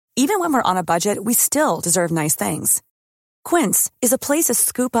Even when we're on a budget, we still deserve nice things. Quince is a place to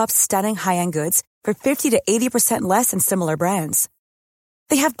scoop up stunning high-end goods for 50 to 80% less than similar brands.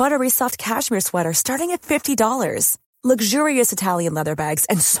 They have buttery soft cashmere sweaters starting at $50, luxurious Italian leather bags,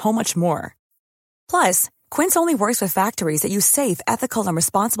 and so much more. Plus, Quince only works with factories that use safe, ethical, and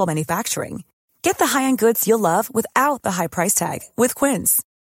responsible manufacturing. Get the high-end goods you'll love without the high price tag with Quince.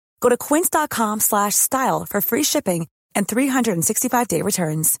 Go to quince.com/style for free shipping and 365-day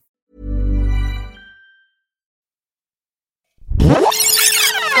returns.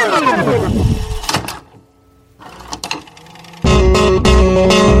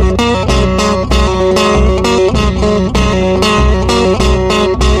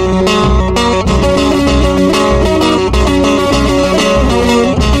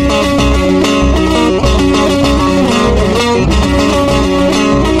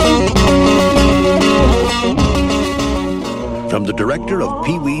 From the director of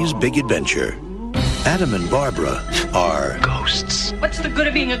Pee-wee's Big Adventure, Adam and Barbara are ghosts. What's the good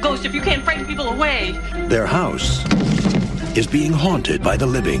of being a ghost if you can't frighten people away? Their house is being haunted by the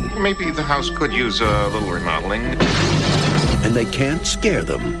living. Maybe the house could use a little remodeling. And they can't scare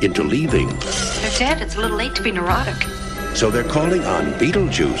them into leaving. They're dead. It's a little late to be neurotic. So they're calling on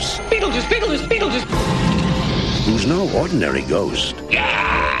Beetlejuice. Beetlejuice, Beetlejuice, Beetlejuice! Who's no ordinary ghost.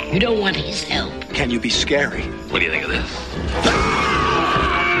 You don't want his help. Can you be scary? What do you think of this?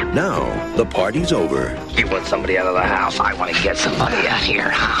 Now, the party's over. You want somebody out of the house? I want to get somebody out of your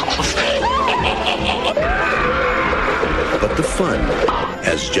house. But the fun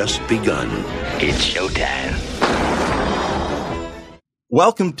has just begun. It's showtime.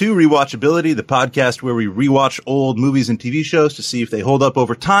 Welcome to Rewatchability, the podcast where we rewatch old movies and TV shows to see if they hold up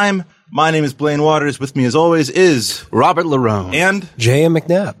over time. My name is Blaine Waters. With me, as always, is Robert Larone and J.M.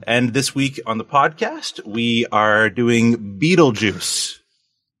 McNabb. And this week on the podcast, we are doing Beetlejuice.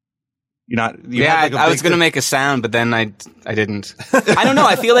 I was going to make a sound, but then I didn't. I don't know.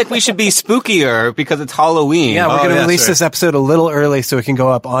 I feel like we should be spookier because it's Halloween. Yeah, we're going to release this episode a little early so it can go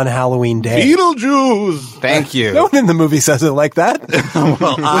up on Halloween Day. Beetlejuice! Thank you. No one in the movie says it like that.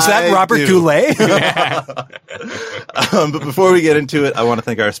 Was that Robert Goulet? Yeah. But before we get into it, I want to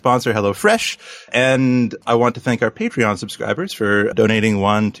thank our sponsor, HelloFresh, and I want to thank our Patreon subscribers for donating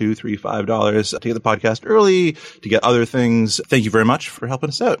 $1, $2, $3, $5 to get the podcast early, to get other things. Thank you very much for helping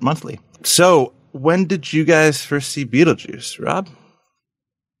us out monthly. So, when did you guys first see Beetlejuice, Rob?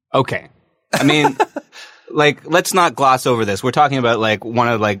 Okay. I mean, let's not gloss over this. We're talking about, one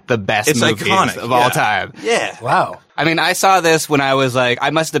of, the best movies iconic, of all time. Yeah. Wow. I mean, I saw this when I was, it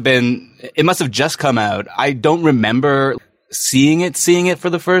must have just come out. I don't remember seeing it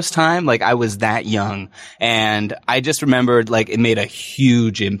for the first time. I was that young. And I just remembered, it made a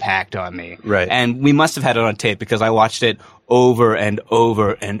huge impact on me. Right. And we must have had it on tape because I watched it over and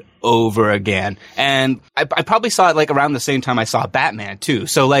over and over again. And I probably saw it around the same time I saw Batman too.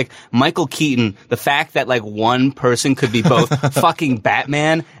 So Michael Keaton, the fact that one person could be both fucking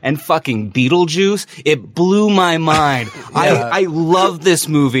Batman and fucking Beetlejuice, it blew my mind. Yeah. I love this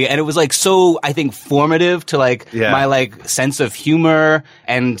movie, and it was so, I think, formative to my sense of humor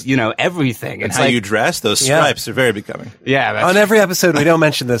and everything. And how you dress, those stripes are very becoming. Yeah. On every episode we don't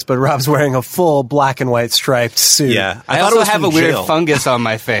mention this, but Rob's wearing a full black and white striped suit. Yeah. I also have a weird fungus on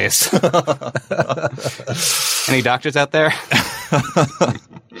my face. Any doctors out there?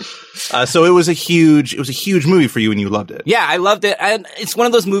 So it was a huge movie for you, and you loved it. Yeah, I loved it. And it's one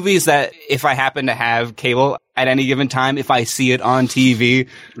of those movies that if I happen to have cable at any given time, if I see it on TV,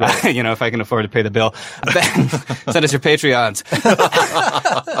 right. If I can afford to pay the bill, then send us your Patreons.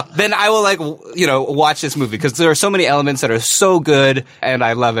 Then I will watch this movie because there are so many elements that are so good, and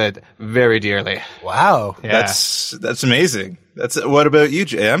I love it very dearly. Wow. Yeah. That's amazing. What about you,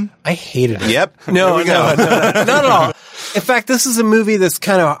 Jam? I hated it. Yep. No, not at all. In fact, this is a movie that's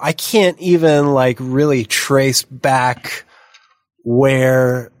I can't even really trace back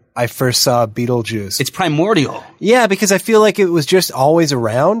where I first saw Beetlejuice. It's primordial. Yeah, because I feel like it was just always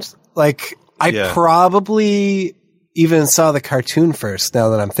around. I probably even saw the cartoon first, now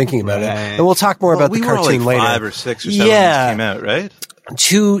that I'm thinking about it. And we'll talk more about the cartoon later. 5 or 6 or 7 when this came out, right?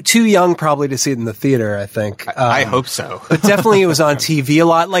 Too young probably to see it in the theater, I think. I hope so. But definitely it was on TV a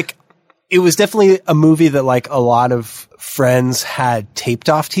lot. It was definitely a movie that a lot of friends had taped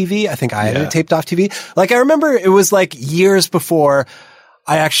off TV. I think I had it taped off TV. I remember it was years before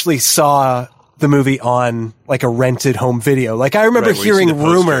I actually saw the movie on a rented home video. I remember hearing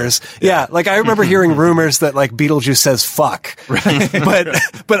rumors. Yeah. I remember hearing rumors that Beetlejuice says fuck. Right.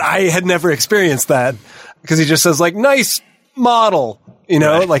 but I had never experienced that because he just says nice model. You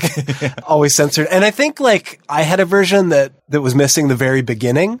know, like always censored. And I think like I had a version that was missing the very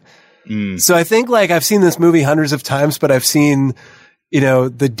beginning. So I think like I've seen this movie hundreds of times, but I've seen, you know,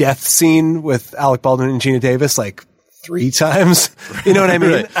 the death scene with Alec Baldwin and Gina Davis like 3 times. You know what I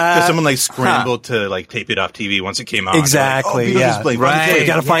mean? Right. 'Cause someone like scrambled to like tape it off TV once it came out. Exactly. Like, Right. You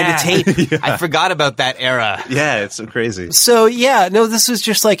gotta find a tape. I forgot about that era. Yeah, it's so crazy. So yeah, no, this was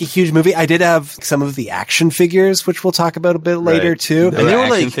just like a huge movie. I did have some of the action figures, which we'll talk about a bit later too. And they were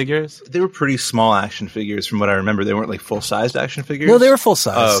like figures. They were pretty small action figures from what I remember. They weren't like full-sized action figures. No, they were full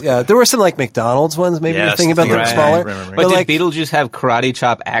size. Oh, okay. Yeah, there were some like McDonald's ones. Maybe you're Yes, thinking about them right. smaller. Right. But did like Beetlejuice have karate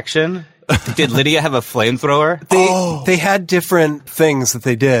chop action? Did Lydia have a flamethrower? they had different things that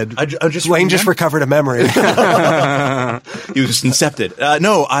they did. I just Lane just recovered a memory. He was just incepted.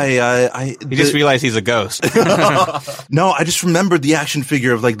 No, He just realized he's a ghost. No, I just remembered the action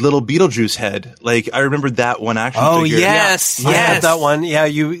figure of like little Beetlejuice head. Like I remembered that one action figure. yes, I had that one. Yeah,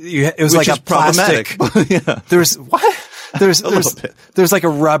 you it was Which like is a plastic. problematic. Yeah. There's what? There's like a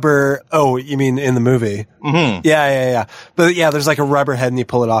rubber. Oh, you mean in the movie? Mm-hmm. Yeah. But yeah, there's like a rubber head and you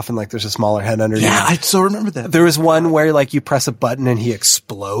pull it off and like there's a smaller head underneath. Yeah, I so remember that. There was one where like you press a button and he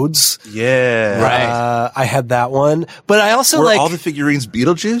explodes. Yeah. Right. I had that one, but I also Were like all the figurines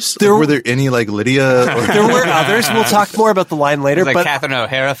Beetlejuice? There- Were there any like Lydia? Or there were others. We'll talk more about the line later. Like but Catherine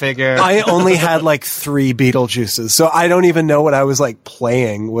O'Hara figure. I only had like 3 Beetlejuices, so I don't even know what I was like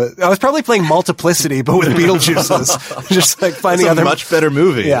playing with. I was probably playing Multiplicity, but with Beetlejuices, just like finding It's a other. much better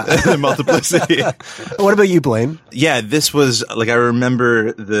movie Yeah. than Multiplicity. What about you, Blaine? Yeah, this was like I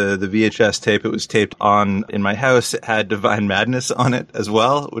remember the VHS tape. It was taped on in my house. It had Divine Madness on it as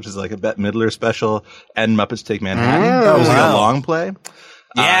well, which is like a Bette Midler special, and Muppets Take Manhattan. It was like a long play.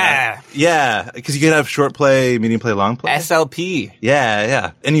 Yeah. Yeah, because you could have short play, medium play, long play. SLP.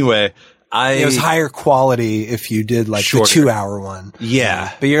 Yeah. Anyway, It was higher quality if you did like Shorter. the 2-hour one.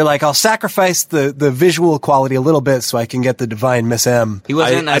 Yeah. But you're like, I'll sacrifice the visual quality a little bit so I can get the Divine Miss M. He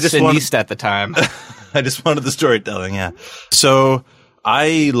wasn't I a just cineast at the time. I just wanted the storytelling, yeah. So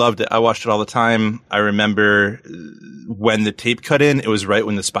I loved it. I watched it all the time. I remember when the tape cut in, it was right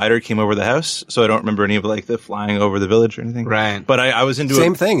when the spider came over the house. So I don't remember any of like the flying over the village or anything. Right. But I was into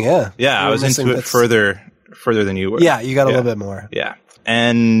Same it. thing, yeah. Yeah, You I were was missing into it bits. further than you were. Yeah, you got a little bit more. Yeah.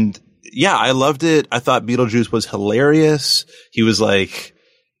 And yeah, I loved it. I thought Beetlejuice was hilarious. He was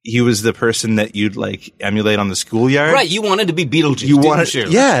the person that you'd like emulate on the schoolyard. Right, you wanted to be Beetlejuice, You didn't wanted, you?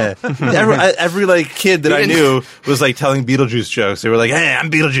 yeah. every like kid that I knew was like telling Beetlejuice jokes. They were like, "Hey, I'm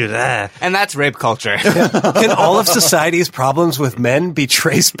Beetlejuice." Ah. And that's rape culture. Can all of society's problems with men be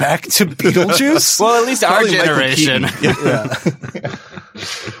traced back to Beetlejuice? Well, at least our Probably Michael generation. Keaton.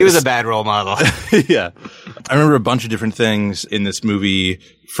 He was a bad role model. Yeah. I remember a bunch of different things in this movie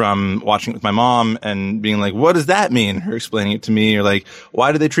from watching it with my mom and being like, what does that mean? Her explaining it to me, or like,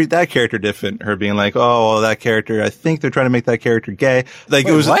 why do they treat that character different? Her being like, oh, well, that character, I think they're trying to make that character gay. Like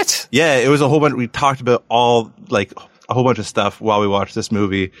Wait, it was what? Yeah, it was a whole bunch. We talked about all like a whole bunch of stuff while we watched this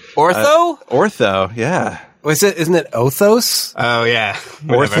movie. Ortho, yeah. Isn't it Othos? Oh, yeah.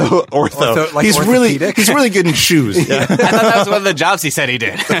 Ortho. Like he's orthopedic? really good in shoes. Yeah. I thought that was one of the jobs he said he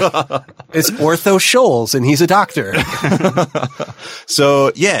did. It's Ortho Scholes, and he's a doctor. So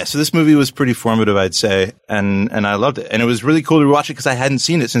this movie was pretty formative, I'd say, and I loved it. And it was really cool to watch it because I hadn't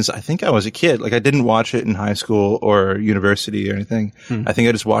seen it since I think I was a kid. Like I didn't watch it in high school or university or anything. I think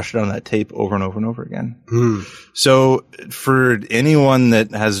I just watched it on that tape over and over and over again. So for anyone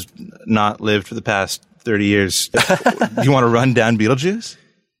that has not lived for the past 30 years, do you want to run down Beetlejuice?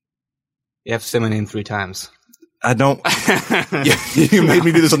 You have to say my name 3 times. I don't. You made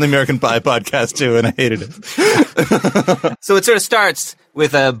me do this on the American Pie podcast too, and I hated it. So it sort of starts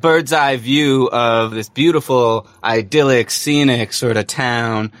with a bird's eye view of this beautiful, idyllic, scenic sort of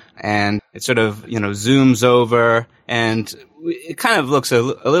town, and it sort of, zooms over, and it kind of looks a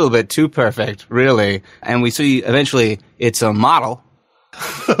little bit too perfect, really. And we see eventually it's a model.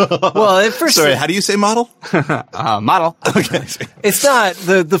 Well, at first, Sorry, how do you say model? Model. Okay. it's not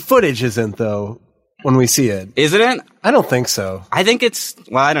the footage isn't though when we see it. Isn't it? I don't think so. I think it's,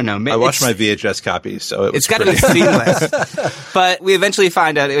 well, I don't know. I watched my VHS copy, so It's got to be seamless. But we eventually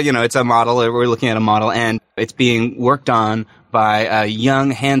find out, it's a model, or we're looking at a model, and it's being worked on by a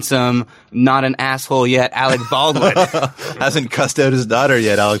young, handsome, not an asshole yet, Alec Baldwin. hasn't cussed out his daughter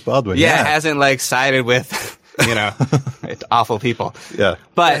yet, Alec Baldwin. Yeah, hasn't sided with, it's awful people. Yeah.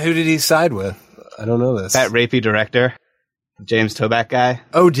 But Who did he side with? I don't know this. that rapey director. James Toback guy.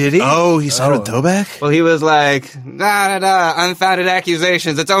 Oh, did he? Oh, he started with Toback? Well, he was like, unfounded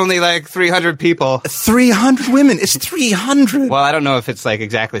accusations. It's only like 300 people. 300 women. It's 300. Well, I don't know if it's like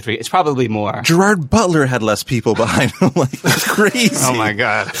exactly 3. It's probably more. Gerard Butler had less people behind him. Like, that's crazy. Oh my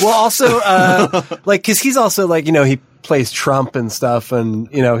God. Well, also, like, cause he's also like, he plays Trump and stuff, and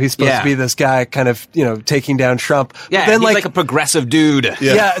he's supposed to be this guy kind of taking down Trump. Yeah, but then, he's like a progressive dude.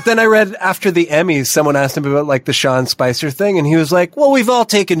 Yeah. Then I read after the Emmys, someone asked him about like the Sean Spicer thing, and he was like, "Well, we've all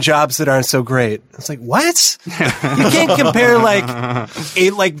taken jobs that aren't so great." It's like, what? You can't compare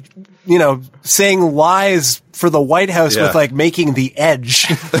saying lies for the White House with like making The Edge.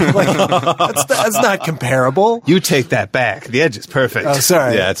 That's not comparable. You take that back. The Edge is perfect. Oh,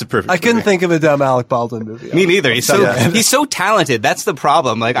 sorry. Yeah, it's a perfect I couldn't movie. think of a dumb Alec Baldwin movie. Me neither. He's so talented. That's the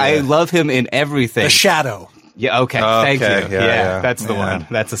problem. Like, I love him in everything. The Shadow. Yeah, okay. Thank you. Yeah. That's the one.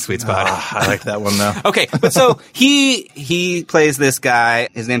 That's a sweet spot. I like that one, though. Okay, but so he plays this guy.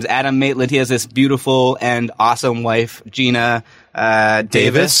 His name's Adam Maitland. He has this beautiful and awesome wife, Gina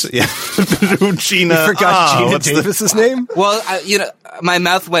Davis. Yeah. Gina. You forgot Gina Davis's name? Well, my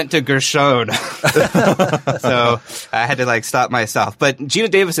mouth went to Gershon. So I had to like stop myself. But Gina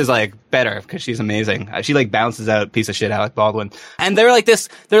Davis is like better because she's amazing. She like bounces out piece of shit Alec Baldwin. And they're like this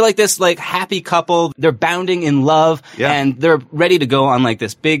like happy couple. They're bounding in love and they're ready to go on like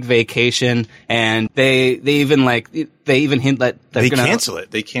this big vacation, and they even hint that they're gonna cancel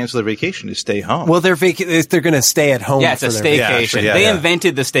it. They cancel their vacation to stay home. Well, they're going to stay at home. Yeah, it's a staycation. They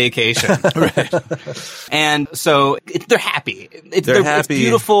invented the staycation. Right. And so they're happy. They're happy. It's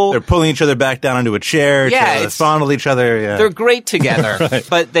beautiful. They're pulling each other back down into a chair to fondle each other. Yeah. They're great together. Right.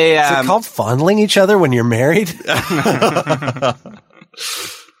 But they... Is it called fondling each other when you're married?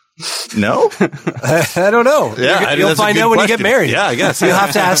 No? I don't know. Yeah, You'll find out when you get married. Yeah, I guess. You'll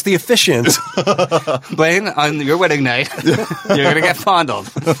have to ask the officiant. Blaine, on your wedding night, you're going to get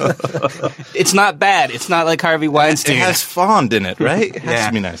fondled. It's not bad. It's not like Harvey Weinstein. It has fond in it, right? It has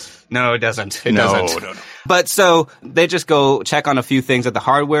to be nice. No, it doesn't. It doesn't. No. But so they just go check on a few things at the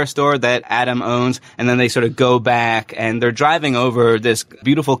hardware store that Adam owns, and then they sort of go back, and they're driving over this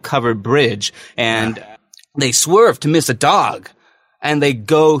beautiful covered bridge, and they swerve to miss a dog. And they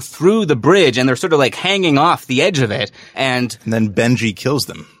go through the bridge, and they're sort of like hanging off the edge of it. And then Benji kills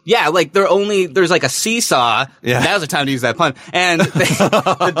them. Yeah, like there's like a seesaw. Yeah. Now's the time to use that pun. And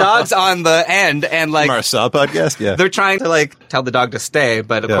the dog's on the end, and like. Marcel podcast? Yeah. They're trying to like tell the dog to stay,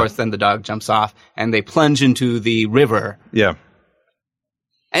 but of course then the dog jumps off, and they plunge into the river. Yeah.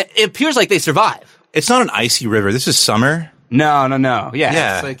 And it appears like they survive. It's not an icy river. This is summer. No.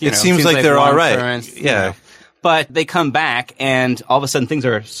 Yeah. It's like, it seems like they're all right. Currents, yeah. But they come back, and all of a sudden things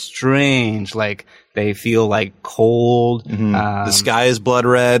are strange. Like, they feel like cold. Mm-hmm. The sky is blood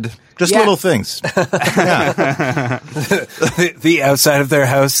red. Just little things. The outside of their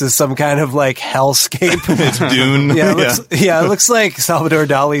house is some kind of like hellscape. It's Dune. It looks like Salvador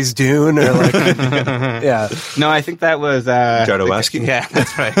Dali's Dune, or like No, I think that was Jodorowsky. Yeah,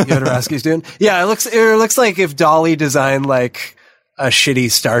 that's right. Jodorowsky's Dune. Yeah, it looks like if Dali designed like a shitty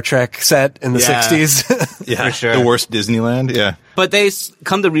Star Trek set in the 60s. Yeah, for sure. The worst Disneyland. Yeah. But they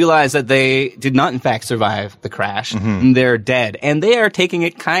come to realize that they did not, in fact, survive the crash. Mm-hmm. And they're dead. And they are taking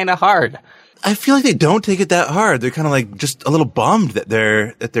it kind of hard. I feel like they don't take it that hard. They're kind of like just a little bummed that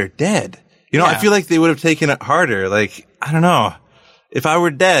they're dead. I feel like they would have taken it harder. Like, I don't know. If I were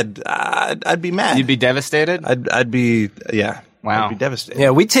dead, I'd be mad. You'd be devastated? I'd be, Wow. I'd be devastated. Yeah,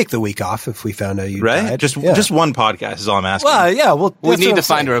 we'd take the week off if we found out you died. Just one podcast is all I'm asking. Well, yeah, we need to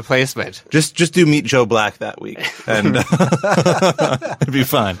find a replacement. Just do Meet Joe Black that week, and it'd be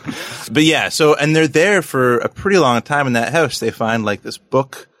fine. But and they're there for a pretty long time in that house. They find like this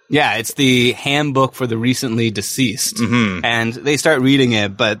book. Yeah, it's the handbook for the recently deceased. Mm-hmm. And they start reading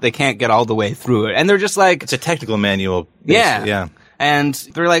it, but they can't get all the way through it. And they're just like... It's a technical manual. Yeah. And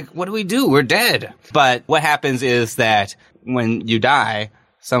they're like, what do we do? We're dead. But what happens is that when you die,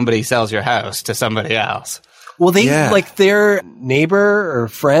 somebody sells your house to somebody else. Well, they like their neighbor or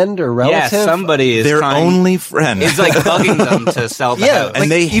friend or relative. Yeah, somebody is their only friend. It's like bugging them to sell the house. And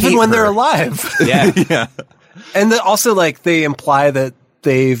they even when they're alive. Yeah. And also like they imply that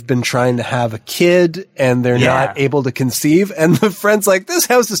they've been trying to have a kid and they're not able to conceive. And the friend's like, this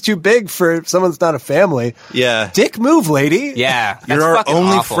house is too big for someone that's not a family. Yeah. Dick move, lady. Yeah. You're our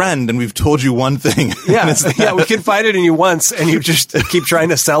only awful. friend and we've told you one thing. Yeah. We confided in you once and you just keep trying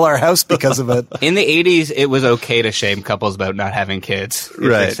to sell our house because of it. In the 80s, it was okay to shame couples about not having kids.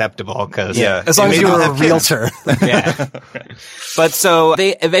 It's acceptable because... Yeah. As long as you were a realtor. Yeah. But so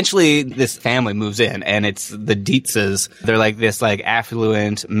they eventually, this family moves in and it's the Dietzes. They're like this like affluent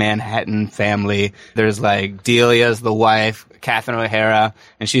affluent Manhattan family. There's like Delia's the wife, Catherine O'Hara,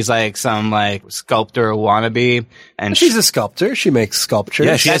 and she's like some like sculptor wannabe. And She's a sculptor. She makes sculptures.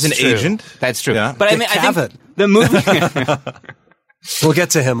 Yeah, she has an That's true. agent. That's true. Yeah. But I Dick mean, I Cavett. think the movie, We'll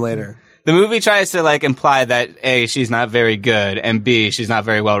get to him later. the movie tries to like imply that A, she's not very good, and B, she's not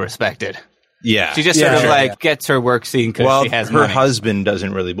very well respected. Yeah. She just Yeah, sort of sure, like yeah. gets her work seen because well, she has her money. husband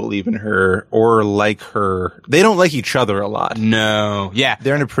doesn't really believe in her or like her. They don't like each other a lot. No. Yeah.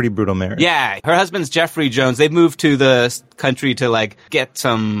 They're in a pretty brutal marriage. Yeah, her husband's Jeffrey Jones. They've moved to the country to like get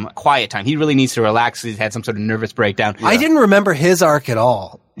some quiet time. He really needs to relax. He's had some sort of nervous breakdown. I didn't remember his arc at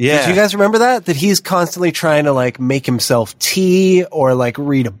all. Yeah. Did you guys remember that? That he's constantly trying to like make himself tea or like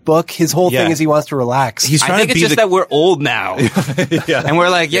read a book. His whole Yeah. thing is he wants to relax. He's I trying think to it's be just the that we're old now. yeah. And we're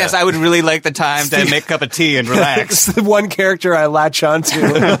like, yes, I would really like the time to make a cup of tea and relax. It's the one character I latch onto.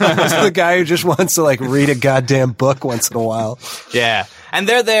 It's the guy who just wants to like read a goddamn book once in a while. Yeah. And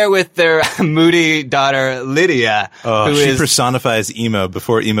they're there with their moody daughter, Lydia. Oh, who she is- personifies emo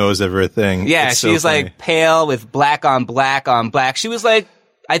before emo was ever a thing. Yeah, It's so she's funny. like pale with black on black on black. She was like,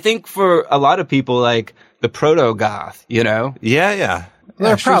 I think for a lot of people, like the proto-goth, you know? Yeah, yeah. They're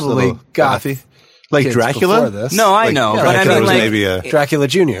Yeah, she was a probably little gothy. Like kids Dracula? before this. No, I Like, know. yeah, but I Dracula mean, was like, maybe a Dracula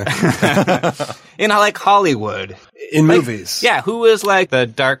Jr. in like Hollywood. in movies. Yeah, who was like the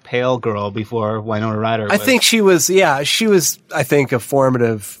dark pale girl before Winona Ryder I was? think she was, I think a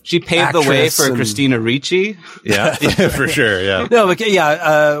formative She paved the way actress for and- Christina Ricci. yeah, yeah, for sure. Yeah. No, but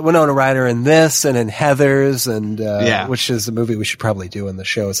yeah, Winona Ryder in this and in Heathers and, Yeah. which is a movie we should probably do in the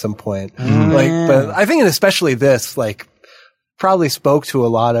show at some point. But I think, and especially this, like, probably spoke to a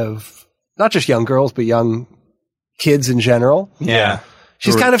lot of, not just young girls, but young kids in general. Yeah.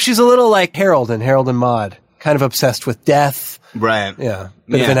 She's a little like Harold and Maude, kind of obsessed with death. Right. Yeah.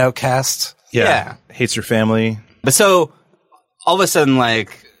 Bit of Yeah. an outcast. Yeah. Hates her family. But so all of a sudden,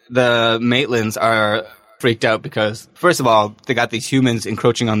 like the Maitlands are freaked out because first of all, they got these humans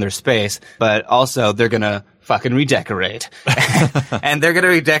encroaching on their space, but also they're going to fucking redecorate. And they're going to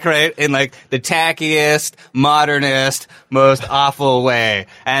redecorate in like the tackiest, modernist, most awful way.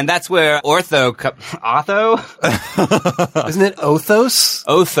 And that's where Otho? Isn't it Othos?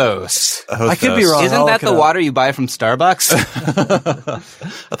 Othos. I could be wrong. Isn't I'll that look it the up. water you buy from Starbucks?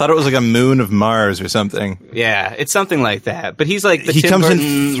 I thought it was like a moon of Mars or something. Yeah, it's something like that. But he's like the He Tim comes in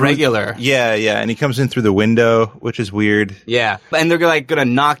Burton through- regular. Yeah, yeah. And he comes in through the window, which is weird. Yeah. And they're like gonna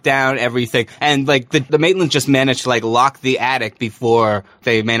knock down everything. And like the Maitlands just managed to like lock the attic before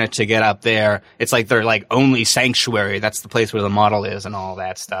they managed to get up there. It's like their like only sanctuary. That's the place where the model is and all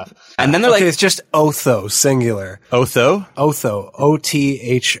that stuff. And then they're Okay, like, it's just Otho, singular. Otho, Otho,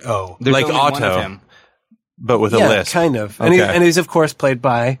 O-T-H-O. there's like only one Otto. of him. but with a Yeah, list. kind of. Okay. And he's, of course, played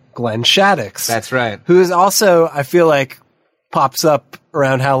by Glenn Shaddix. That's right. Who is also, I feel like, pops up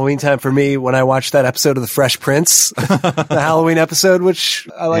around Halloween time for me when I watch that episode of The Fresh Prince, the Halloween episode, which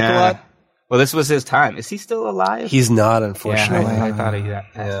I like a lot. Well, this was his time. Is he still alive? He's not, yeah, unfortunately. I thought he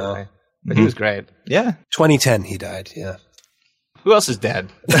passed away. But he was great. Yeah. 2010 he died, yeah. Who else is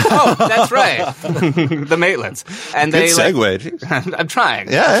dead? Oh, that's right. The Maitlands. And Good they segue. like, I'm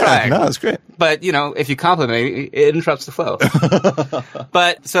trying. Yeah, I'm yeah. trying. No, it's great. But, you know, if you compliment me, it interrupts the flow.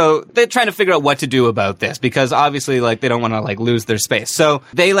 But so they're trying to figure out what to do about this because obviously like they don't want to like lose their space. So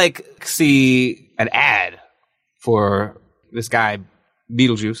they like see an ad for this guy,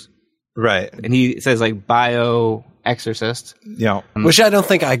 Beetlejuice. Right. And he says like bio exorcist. Yeah. Which I don't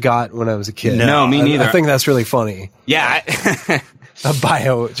think I got when I was a kid. No, me neither. I think that's really funny. Yeah. A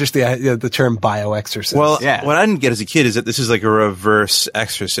bio, just the term bioexorcist. Well, Yeah. what I didn't get as a kid is that this is like a reverse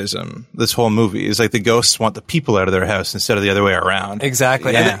exorcism. This whole movie is like the ghosts want the people out of their house instead of the other way around.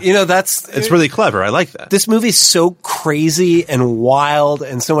 exactly. Yeah. And, you know, It's really clever. I like that. this movie's so crazy and wild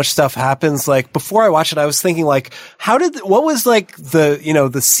and so much stuff happens. Like before I watched it, I was thinking like, what was like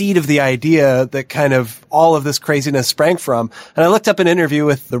the seed of the idea that kind of all of this craziness sprang from? And I looked up an interview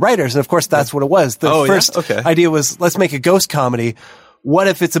with the writers and of course that's what it was. The Oh, yeah? first Okay. idea was let's make a ghost comedy. What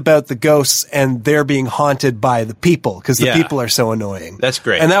if it's about the ghosts and they're being haunted by the people because the Yeah. people are so annoying? That's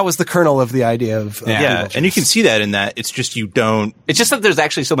great. And that was the kernel of the idea of Yeah. Beetlejuice. And you can see that in that. It's just you don't. It's just that there's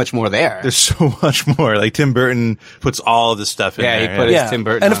actually so much more there. There's so much more. Like Tim Burton puts all of this stuff in Yeah, there. he put it- Tim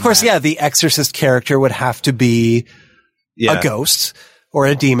Burton And of on course, that. yeah, the exorcist character would have to be Yeah. a ghost or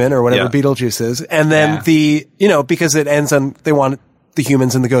a demon or whatever Yeah. Beetlejuice is. And then Yeah. because it ends on, they want the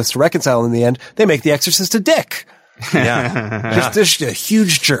humans and the ghosts to reconcile in the end, they make the exorcist a dick. Yeah. Just a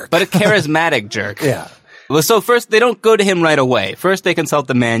huge jerk. But a charismatic jerk. yeah. Well, so first, they don't go to him right away. First, they consult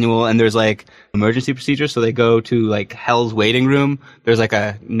the manual, and there's, like, emergency procedures, so they go to, like, Hell's waiting room. There's, like,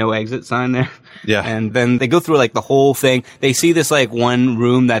 a no exit sign there. Yeah. And then they go through, like, the whole thing. They see this, like, one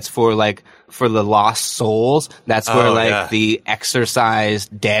room that's for the lost souls. That's where, the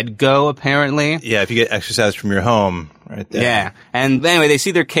exorcised dead go, apparently. Yeah, if you get exercise from your home, right there. Yeah. And anyway, they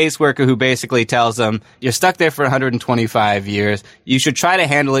see their caseworker who basically tells them, you're stuck there for 125 years. You should try to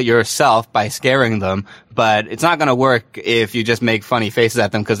handle it yourself by scaring them, but it's not going to work if you just make funny faces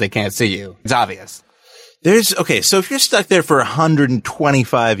at them because they can't see you. It's obvious. So if you're stuck there for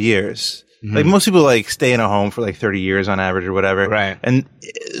 125 years, like most people like stay in a home for like 30 years on average or whatever. Right. And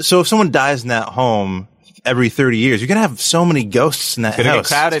so if someone dies in that home every 30 years, you're going to have so many ghosts in that Gonna house.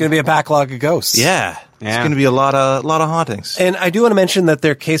 get crowded. It's going to be a backlog of ghosts. Yeah. It's Yeah. going to be a lot of hauntings. And I do want to mention that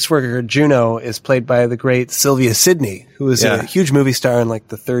their caseworker, Juno, is played by the great Sylvia Sidney, who was a huge movie star in like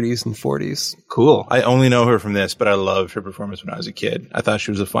the 30s and 40s. Cool. I only know her from this, but I loved her performance when I was a kid. I thought she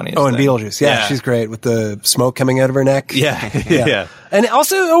was the funniest. Oh, and thing. Beetlejuice. Yeah, she's great with the smoke coming out of her neck. Yeah. Yeah. And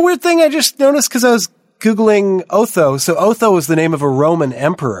also a weird thing I just noticed because I was Googling Otho. So Otho was the name of a Roman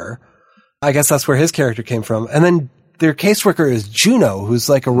emperor. I guess that's where his character came from. And then their caseworker is Juno, who's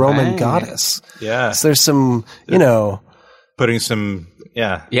like a Roman goddess. Yeah. So there's some, Putting some,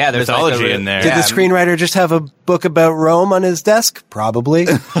 Yeah, there's mythology like in there. Did the screenwriter just have a book about Rome on his desk? Probably.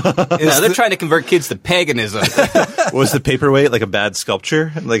 No, they're trying to convert kids to paganism. Was the paperweight like a bad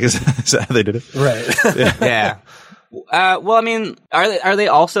sculpture? Like, is that how they did it? Right. Yeah. Well, I mean, are they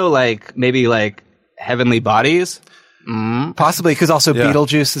also like maybe like heavenly bodies? Possibly, because also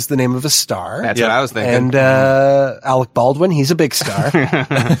Beetlejuice is the name of a star. That's what I was thinking. And Alec Baldwin, he's a big star.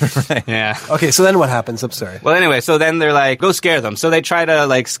 Yeah. Okay, so then what happens? I'm sorry. Well, anyway, so then they're like, go scare them. So they try to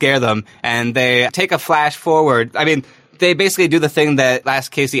like scare them, and they take a flash forward. I mean, they basically do the thing that last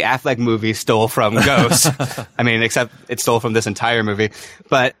Casey Affleck movie stole from Ghost. I mean, except it stole from this entire movie.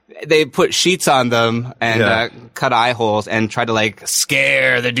 But they put sheets on them and cut eye holes and try to like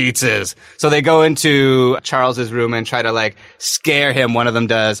scare the Dietzes. So they go into Charles's room and try to like scare him. One of them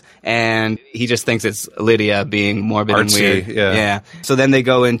does, and he just thinks it's Lydia being morbid and Artsy, weird. yeah. So then they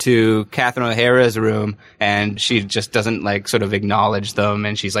go into Catherine O'Hara's room, and she just doesn't like sort of acknowledge them,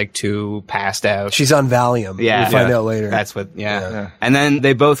 and she's like too passed out. She's on Valium. Yeah. We'll find out later. That's what, And then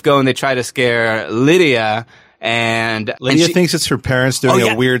they both go and they try to scare Lydia, and Lydia she thinks it's her parents doing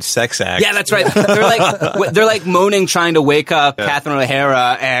a weird sex act. Yeah, that's right. They're like moaning, trying to wake up Catherine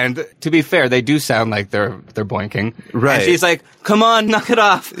O'Hara, and to be fair, they do sound like they're boinking. Right. And she's like, "Come on, knock it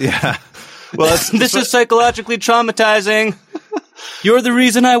off." Yeah. Well, This is psychologically traumatizing. You're the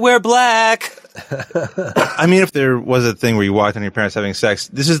reason I wear black. I mean, if there was a thing where you walked on your parents having sex,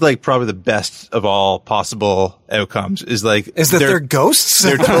 this is like probably the best of all possible outcomes. Is that they're ghosts?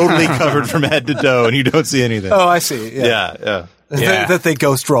 They're totally covered from head to toe, and you don't see anything. Oh, I see. Yeah. That they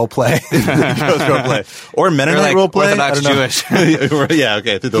ghost role play. Ghost role play or Mennonite like role play. Orthodox I don't know. Jewish. Yeah,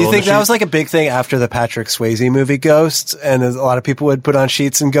 okay. Do you think that was like a big thing after the Patrick Swayze movie Ghost, and a lot of people would put on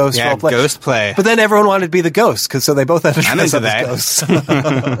sheets and ghost role play? Ghost play. But then everyone wanted to be the ghost, so they both had to I'm dress into up that. as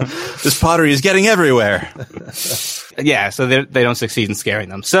ghosts. This pottery is getting everywhere? Yeah, so they don't succeed in scaring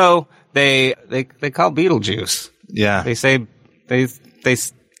them. So they call Beetlejuice. Yeah. They say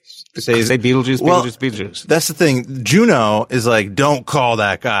Beetlejuice, Well, Beetlejuice. That's the thing. Juno is like, don't call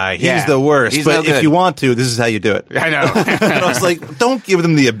that guy. He's Yeah. the worst. He's but no if good. you want to, this is how you do it. I know. And I was like, don't give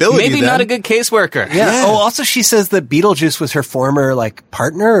them the ability. Maybe then. not a good caseworker. Yeah. Oh, also she says that Beetlejuice was her former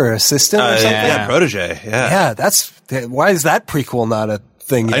partner or assistant or something. Yeah, protege. Yeah. Yeah, why is that prequel not a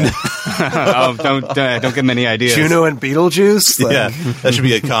thing yet? Oh, don't give him any ideas. Juno and Beetlejuice? Yeah, that should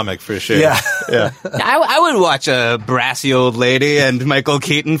be a comic for sure. Yeah. Yeah. I would watch a brassy old lady and Michael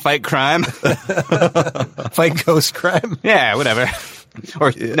Keaton fight crime. Fight ghost crime. Yeah, whatever.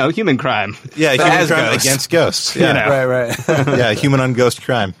 Or no, human crime. Yeah, But human as crime ghosts. against ghosts. Yeah. Right. Yeah, human on ghost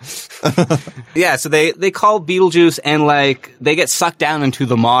crime. Yeah, so they call Beetlejuice and they get sucked down into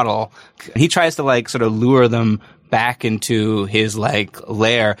the model. He tries to sort of lure them back into his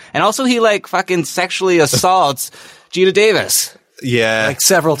lair. And also he fucking sexually assaults Gina Davis. Yeah.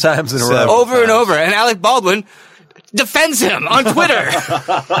 Several times in a row. Several. Over and over. And Alec Baldwin defends him on Twitter.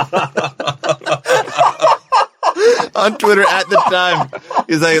 On Twitter at the time.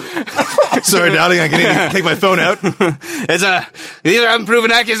 He's like, sorry, darling, I can't even take my phone out. These are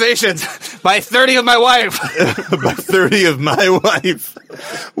unproven accusations by 30 of my wife. By 30 of my wife.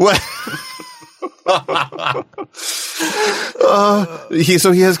 What?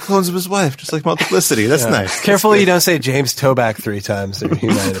 So he has clones of his wife, just like Multiplicity. That's nice. Careful you don't say James Toback 3 times, or he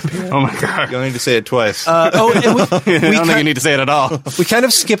might appear. Oh my god! You don't need to say it twice. And I don't think you need to say it at all. we kind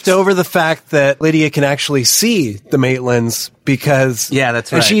of skipped over the fact that Lydia can actually see the Maitlands because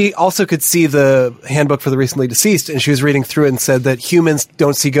that's and right. she also could see the handbook for the recently deceased, and she was reading through it and said that humans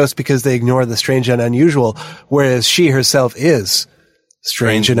don't see ghosts because they ignore the strange and unusual, whereas she herself is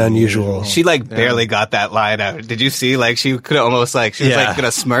strange and unusual. She barely got that line out. Did you see? She could almost she was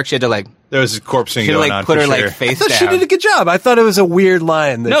gonna smirk. She had to there was a corpsing She going like on. put for her sure. like face down. She did a good job. I thought it was a weird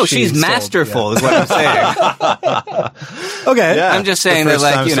line. That No, she she's sold. masterful, Yeah. is what I'm saying. Okay. Yeah. I'm just saying The that, first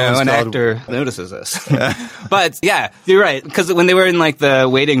like, time you know, someone's an called- actor notices this. But yeah, you're right. Because when they were in like the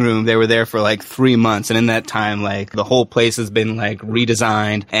waiting room, they were there for like 3 months, and in that time, like the whole place has been like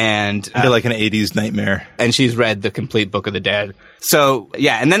redesigned, and It'd be like an 80s nightmare. and she's read the complete Book of the Dead. So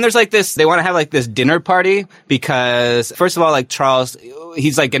yeah, and then there's like this. They want to have like this dinner party because first of all, like Charles,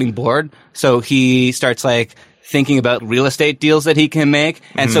 he's like getting bored, so he starts like thinking about real estate deals that he can make.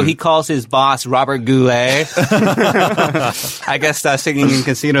 And so he calls his boss, Robert Goulet. I guess singing in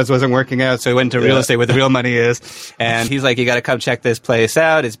casinos wasn't working out, so he went to real estate where the real money is. And he's like, you got to come check this place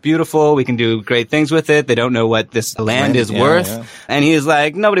out. It's beautiful. We can do great things with it. They don't know what this land is worth. Yeah. And he's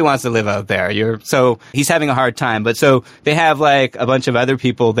like, nobody wants to live out there. So he's having a hard time. But so they have like a bunch of other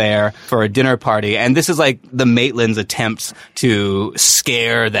people there for a dinner party. And this is like the Maitlands' attempts to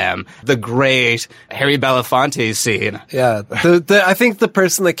scare them. The great Harry Belafonte scene. Yeah. I think the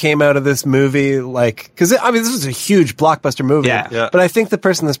person that came out of this movie, like, cause I mean, this was a huge blockbuster movie. Yeah. But I think the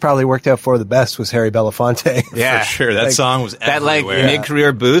person that's probably worked out for the best was Harry Belafonte. Yeah. For sure. That song was That like everywhere.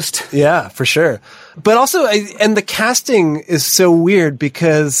 mid-career boost. Yeah, for sure. But also, and the casting is so weird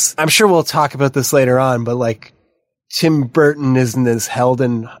because I'm sure we'll talk about this later on, but like Tim Burton isn't as held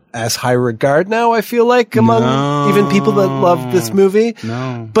in as high regard now, I feel like, among even people that love this movie.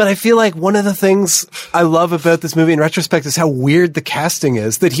 No. But I feel like one of the things I love about this movie in retrospect is how weird the casting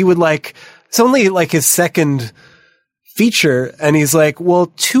is, that he would like, it's only like his second feature, and he's like, well,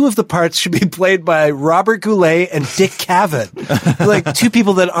 2 of the parts should be played by Robert Goulet and Dick Cavett. Like 2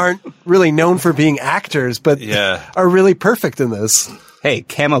 people that aren't really known for being actors, but are really perfect in this. Hey,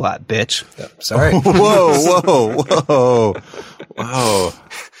 Camelot, bitch. Sorry. Whoa.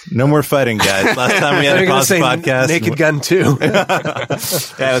 No more fighting, guys. Last time we had They're a gonna pause say podcast. Naked Gun 2. That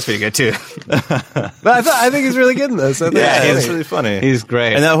was pretty good too. But I think he's really good in this. I think Yeah, it's it's funny. really funny. He's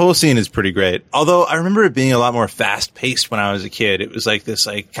great. And that whole scene is pretty great. Although I remember it being a lot more fast paced when I was a kid. It was like this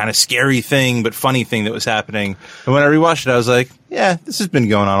like kind of scary thing, but funny thing that was happening. And when I rewatched it, I was like, yeah, this has been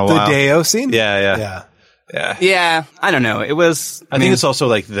going on a The while. Deo scene? Yeah. Yeah, I don't know. It was. I think it's also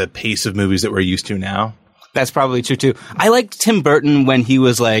like the pace of movies that we're used to now. That's probably true too. I liked Tim Burton when he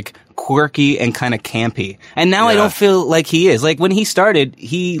was like quirky and kind of campy. And now I don't feel like he is. Like when he started,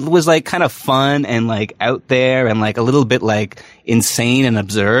 he was like kind of fun and like out there and like a little bit like insane and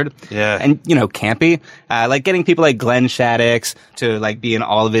absurd. Yeah. And, you know, campy. Like getting people like Glenn Shaddix to like be in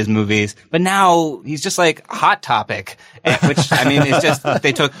all of his movies. But now he's just like Hot Topic, which I mean, it's just,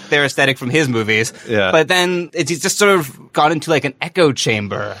 they took their aesthetic from his movies. Yeah. But then it's just sort of gone into like an echo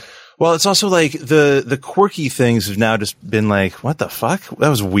chamber. Well, it's also like the quirky things have now just been like, what the fuck? That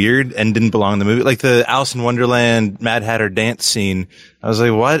was weird and didn't belong in the movie. Like the Alice in Wonderland Mad Hatter dance scene. I was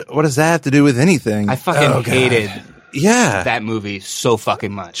like, what does that have to do with anything? I fucking hated yeah. that movie so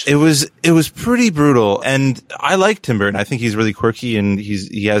fucking much. It was pretty brutal, and I like Tim Burton. I think he's really quirky and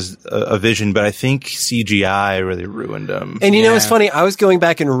he has a vision, but I think CGI really ruined him. And you know, it's funny. I was going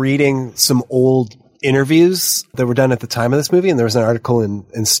back and reading some old interviews that were done at the time of this movie, and there was an article in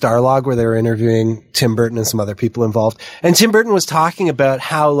Starlog where they were interviewing Tim Burton and some other people involved. And Tim Burton was talking about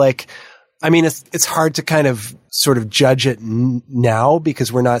how, like, I mean, it's hard to kind of sort of judge it now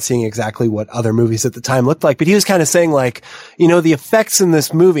because we're not seeing exactly what other movies at the time looked like. But he was kind of saying, like, you know, the effects in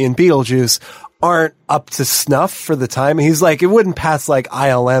this movie in Beetlejuice aren't up to snuff for the time. He's like, it wouldn't pass like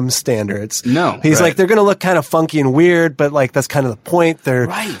ILM standards. No. He's Right. like, they're going to look kind of funky and weird, but like, that's kind of the point. They're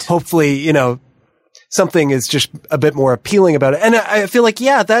hopefully, you know, something is just a bit more appealing about it. And I feel like,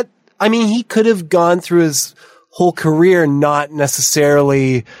 yeah, I mean, he could have gone through his whole career not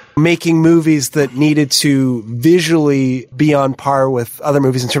necessarily making movies that needed to visually be on par with other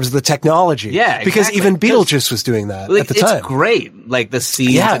movies in terms of the technology. Yeah, because exactly. even Beetlejuice was doing that Like, at the time. it's great, like the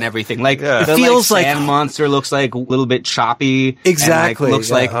scenes Yeah. and everything. Like Yeah. the It feels like- sand monster looks like a little bit choppy. Exactly, And, like, looks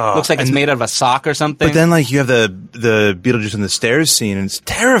yeah. looks like it's made out of a sock or something. But then, like, you have the Beetlejuice on the stairs scene, and it's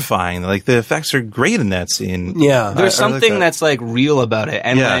terrifying. Like, the effects are great in that scene. Yeah. there's I like something that. that's like real about it,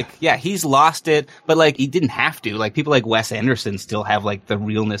 and Yeah. he's lost it, but like he didn't have to. Like people like Wes Anderson still have like the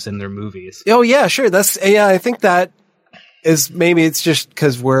realness weirdness in their movies. Oh yeah, sure. I think that is maybe it's just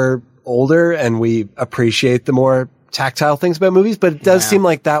because we're older and we appreciate the more tactile things about movies, but it does seem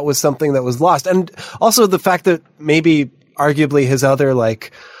like that was something that was lost. And also the fact that maybe arguably his other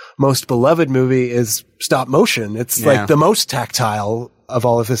like most beloved movie is stop motion. It's like the most tactile of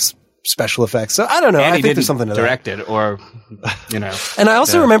all of his special effects. So I don't know. And I think there's something to that. Directed or, And I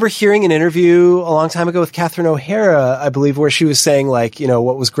also remember hearing an interview a long time ago with Catherine O'Hara, I believe, where she was saying like,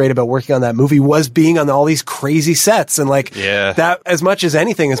 what was great about working on that movie was being on all these crazy sets and like that as much as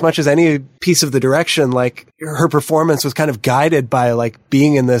any piece of the direction, like her performance was kind of guided by like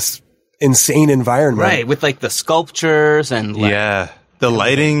being in this insane environment. Right. With like the sculptures and like, the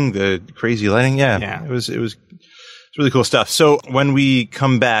lighting, the crazy lighting. Yeah. It was really cool stuff. So when we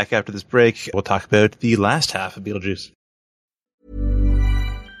come back after this break, we'll talk about the last half of Beetlejuice.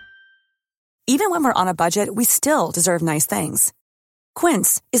 Even when we're on a budget, we still deserve nice things.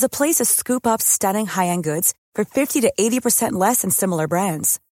 Quince is a place to scoop up stunning high-end goods for 50 to 80% less than similar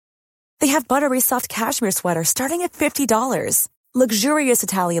brands. They have buttery soft cashmere sweaters starting at $50, luxurious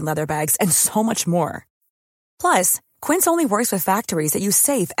Italian leather bags, and so much more. Plus, Quince only works with factories that use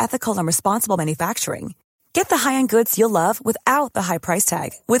safe, ethical, and responsible manufacturing. Get the high-end goods you'll love without the high price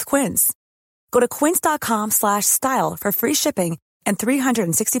tag with Quince. Go to quince.com/style for free shipping and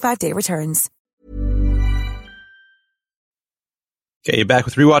 365-day returns. Okay, you're back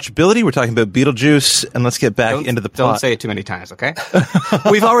with Rewatchability. We're talking about Beetlejuice, and let's get back into the plot. Don't say it too many times, okay?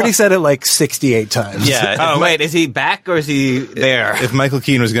 We've already said it like 68 times. Yeah. Wait, is he back or is he there? If Michael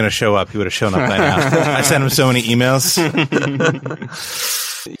Keaton was going to show up, he would have shown up by now. I sent him so many emails.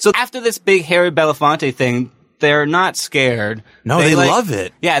 So after this big Harry Belafonte thing, they're not scared. No, they love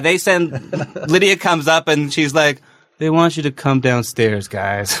it. Yeah, they send... Lydia comes up and she's like, they want you to come downstairs,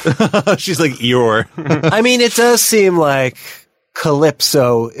 guys. She's like Eeyore. I mean, it does seem like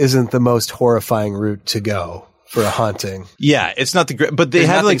Calypso isn't the most horrifying route to go for a haunting. Yeah, it's not the great, but they There's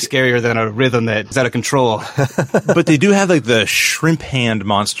have nothing like scarier than a rhythm that's out of control. But they do have like the shrimp hand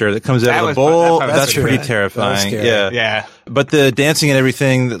monster that comes out of the bowl. That's pretty terrifying. Yeah. But the dancing and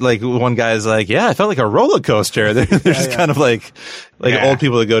everything, like one guy's like, yeah, I felt like a roller coaster. They're just kind of like old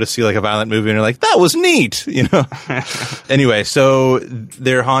people that go to see like a violent movie and are like, that was neat, Anyway, so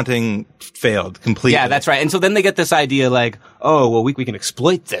their haunting failed completely. Yeah, that's right. And so then they get this idea like, oh, well, we can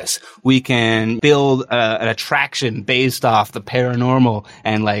exploit this. We can build an attraction based off the paranormal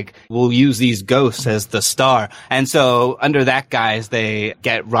and like we'll use these ghosts as the star. And so under that guise, they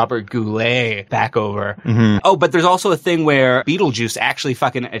get Robert Goulet back over. Mm-hmm. Oh, but there's also a thing where Beetlejuice actually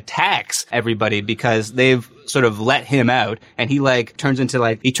fucking attacks everybody because they've sort of let him out and he like turns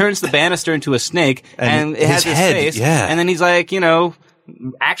the banister into a snake and it has his face. Yeah. And then he's like,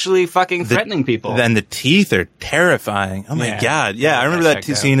 actually fucking threatening people. Then the teeth are terrifying. Oh my God. Yeah. I remember that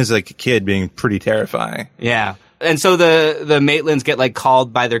scene as like a kid being pretty terrifying. Yeah. And so the Maitlands get like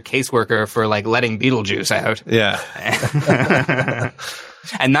called by their caseworker for like letting Beetlejuice out. Yeah.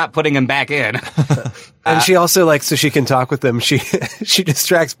 And not putting him back in. And she also so she can talk with them. She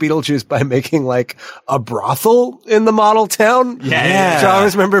distracts Beetlejuice by making like a brothel in the model town. Yeah. Which I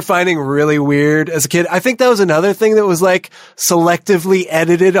always remember finding really weird as a kid. I think that was another thing that was like selectively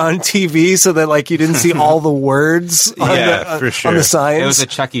edited on TV so that like you didn't see all the words for sure. on the signs. It was a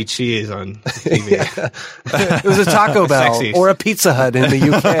Chuck E. Cheese on TV. It was a Taco Bell or a Pizza Hut in the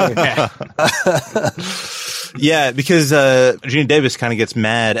UK. Yeah, because Gina Davis kind of gets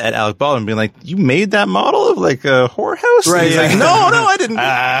mad at Alec Baldwin being like, you made that model of like a whorehouse? Right. He's like, no, I didn't.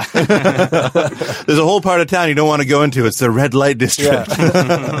 There's a whole part of town you don't want to go into. It's the red light district.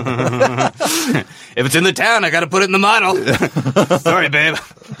 Yeah. If it's in the town, I got to put it in the model. Sorry, babe.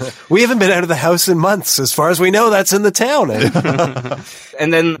 We haven't been out of the house in months. As far as we know, that's in the town.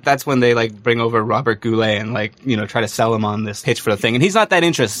 And then that's when they like bring over Robert Goulet and like, try to sell him on this pitch for the thing. And he's not that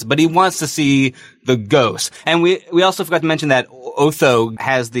interested, but he wants to see the ghost. And we also forgot to mention that Otho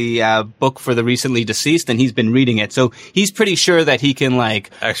has the book for the recently deceased and he's been reading it. So he's pretty sure that he can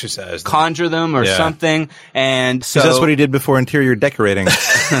like conjure them or something. And so that's what he did before interior decorating.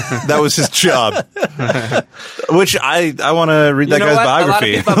 That was his job. Which I want to read that guy's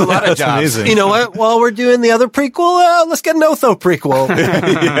biography. That's amazing. You know what? While we're doing the other prequel, let's get an Otho prequel.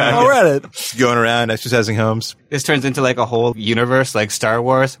 While we're at it. Just going around exercising homes. This turns into like a whole universe like Star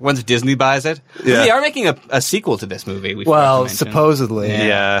Wars once Disney buys it. Yeah. They are making a sequel to this movie. Supposedly.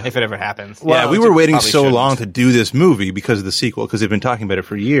 Yeah. If it ever happens. Well, we were waiting so long to do this movie because of the sequel, because they've been talking about it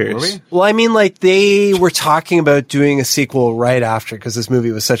for years. Were we? Well, I mean, like, they were talking about doing a sequel right after because this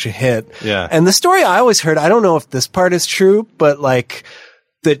movie was such a hit. Yeah. And the story I always heard, I don't know if this part is true, but like,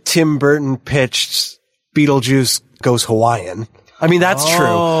 that Tim Burton pitched Beetlejuice Goes Hawaiian. I mean, that's true.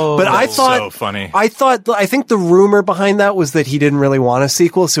 But I thought, so funny. I think the rumor behind that was that he didn't really want a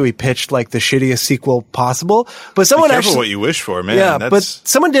sequel, so he pitched like the shittiest sequel possible. But someone Be careful actually, what you wish for, man. yeah, but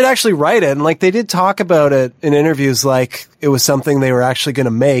someone did actually write it, and like they did talk about it in interviews, like it was something they were actually going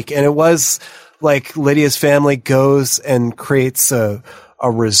to make, and it was like Lydia's family goes and creates a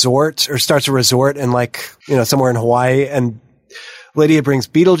resort or starts a resort in like, you know, somewhere in Hawaii, and Lydia brings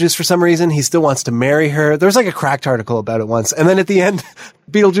Beetlejuice for some reason. He still wants to marry her. There's like a Cracked article about it once. And then at the end,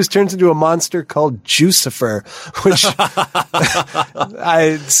 Beetlejuice turns into a monster called Jucifer, which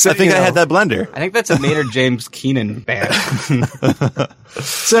I had that blender. I think that's a Maynard James Keenan band.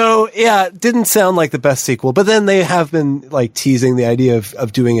 So yeah, it didn't sound like the best sequel, but then they have been like teasing the idea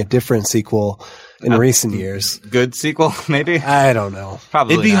of doing a different sequel in recent years. Good sequel, maybe? I don't know.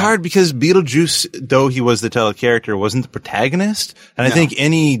 Probably It'd be not. hard because Beetlejuice, though he was the title character, wasn't the protagonist. And I think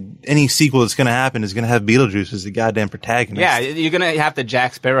any sequel that's going to happen is going to have Beetlejuice as the goddamn protagonist. Yeah, you're going to have to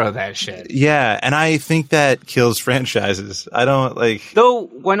Jack Sparrow that shit. Yeah, and I think that kills franchises. I don't like... Though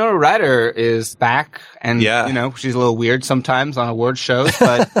Winona Ryder is back, and, Yeah. you know, she's a little weird sometimes on award shows,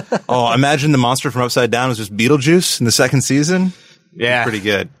 but... Oh, imagine the monster from Upside Down was just Beetlejuice in the second season. Yeah. Pretty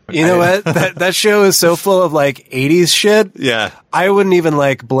good. You know what? That show is so full of like 80s shit. Yeah. I wouldn't even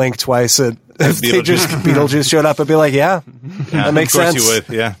like blink twice if Beetlejuice showed up. I'd be like, yeah, that makes of course sense. you would,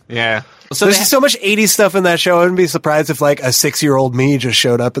 yeah. Yeah. So There's so much 80s stuff in that show. I wouldn't be surprised if like a 6-year-old me just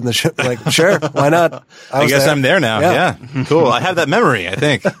showed up in the show. Like, sure, why not? I guess I'm there now. Yeah. Cool. I have that memory, I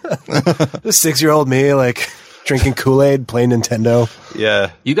think. This 6-year-old me, like drinking Kool-Aid, playing Nintendo.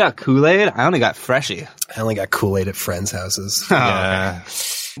 Yeah. You got Kool-Aid? I only got Freshie. I only got Kool-Aid at friends' houses. Yeah.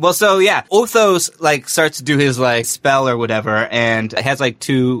 Well, so yeah, Othos like starts to do his like spell or whatever, and has like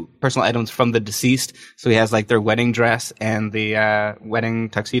 2 personal items from the deceased. So he has like their wedding dress and the wedding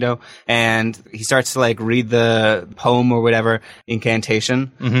tuxedo, and he starts to like read the poem or whatever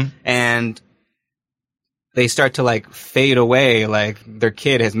incantation, and they start to like fade away, like their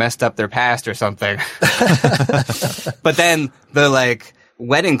kid has messed up their past or something. But then the like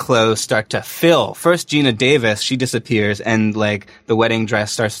wedding clothes start to fill. First, Gina Davis, she disappears, and like the wedding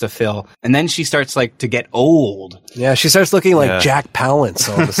dress starts to fill, and then she starts like to get old. Yeah, she starts looking like Jack Palance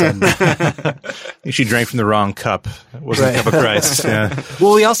all of a sudden. She drank from the wrong cup. It wasn't the cup of Christ. Yeah.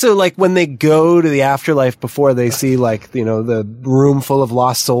 Well, we also like when they go to the afterlife before they see like, you know, the room full of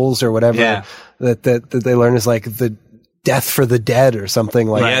lost souls or whatever. Yeah. That they learn is like the death for the dead or something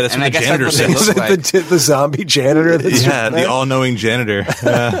like Yeah, that's And what I the guess janitor that's what they says. look like. the zombie janitor. That's The all-knowing janitor.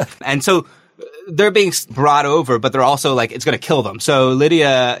 Yeah. And so they're being brought over, but they're also like, it's going to kill them. So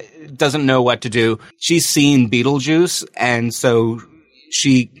Lydia doesn't know what to do. She's seen Beetlejuice, and so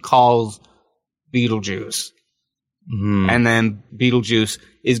she calls Beetlejuice. And then Beetlejuice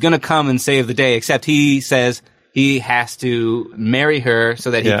is going to come and save the day, except he says he has to marry her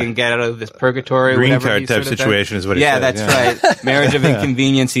so that he can get out of this purgatory. Green whatever card he type sort of situation does. is what he says. That's right. Marriage of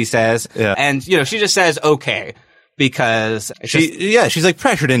inconvenience, he says. Yeah. And, you know, she just says, okay, because it's just, she's like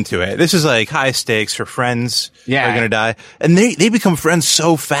pressured into it. This is like high stakes. Her friends are going to die. And they become friends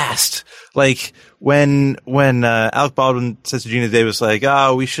so fast. Like when Alec Baldwin says to Gina Davis, like,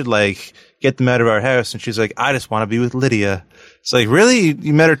 oh, we should like get them out of our house. And she's like, I just want to be with Lydia. It's like, really?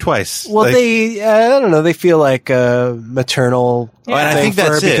 You met her twice? Well, like, I don't know. They feel like a maternal and I thing think for her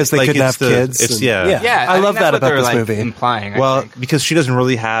that's it. because they Like, couldn't it's have kids. it's, and- yeah, I love think that that's what about they're, this like, movie. implying. I Well, think. because she doesn't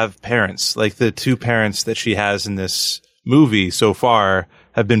really have parents. Like the 2 parents that she has in this movie so far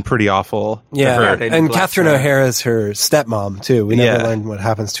have been pretty awful. Yeah, to her. they and neglect Catherine her. O'Hara's her stepmom too. We never Yeah. learned what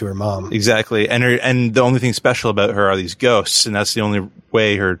happens to her mom. Exactly. And the only thing special about her are these ghosts, and that's the only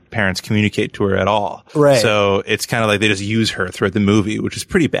way her parents communicate to her at all. Right. So it's kind of like they just use her throughout the movie, which is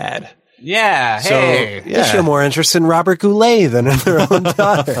pretty bad. Yeah, So, hey. They show more interest in Robert Goulet than in their own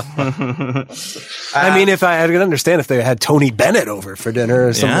daughter. I mean, if I could understand if they had Tony Bennett over for dinner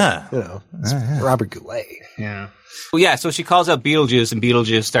or something. Yeah. You know, it's Robert Goulet. Yeah. Well, yeah, so she calls out Beetlejuice, and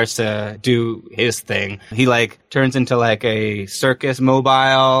Beetlejuice starts to do his thing. He, like, turns into, like, a circus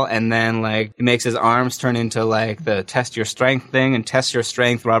mobile, and then, like, he makes his arms turn into, like, the test your strength thing, and test your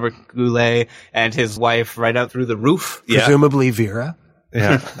strength, Robert Goulet and his wife right out through the roof. Yeah. Presumably Vera.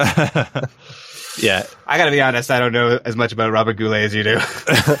 Yeah. Yeah. I gotta be honest, I don't know as much about Robert Goulet as you do.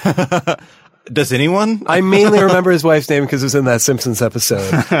 Does anyone? I mainly remember his wife's name because it was in that Simpsons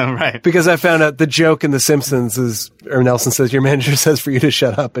episode. Right. Because I found out the joke in The Simpsons is, or Nelson says, your manager says for you to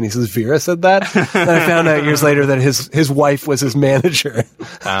shut up. And he says, Vera said that. And I found out years later that his wife was his manager.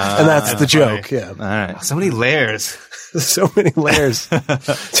 And that's the joke. funny. Yeah. All right. So many layers. So many layers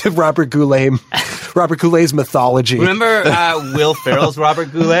to Robert Goulet's mythology. Remember Will Ferrell's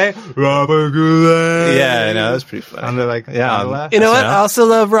Robert Goulet? Robert Goulet. Yeah, I know. That was pretty funny. On the, like, on the left. You know what? I also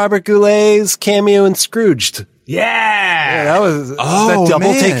love Robert Goulet's cameo in Scrooged. Yeah. That was that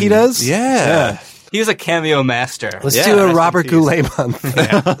double take he does. Yeah. He was a cameo master. Let's do a Robert Goulet month.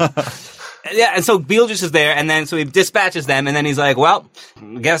 Yeah, and so Beetlejuice is there, and then so he dispatches them, and then he's like, well,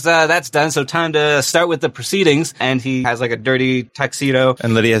 I guess that's done, so time to start with the proceedings. And he has like a dirty tuxedo.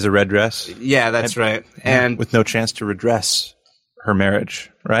 And Lydia has a red dress. Yeah, that's right. And with no chance to redress her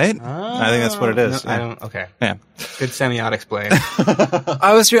marriage, right? I think that's what it is. No, I don't. Okay. Yeah. Good semiotic explain.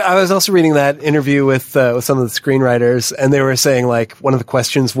 I was also reading that interview with some of the screenwriters, and they were saying like one of the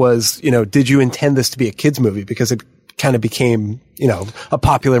questions was, did you intend this to be a kids movie because it kind of became, a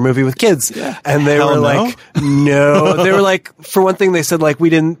popular movie with kids. Yeah. And they were like, no. They were like, for one thing, they said like, we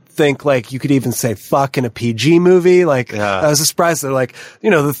didn't think like you could even say fuck in a PG movie. Like, I was surprised. They're like,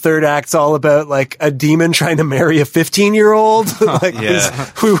 the third act's all about like a demon trying to marry a 15-year-old. Like,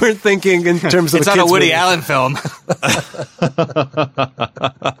 we weren't thinking in terms of it's a not kids a Woody movie. Allen film.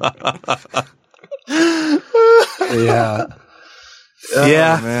 Yeah.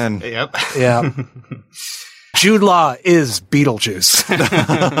 Oh, man. Yep. Yeah. Jude Law is Beetlejuice.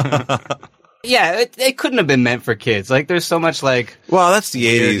 Yeah, it couldn't have been meant for kids. Like, there's so much like. Well, that's the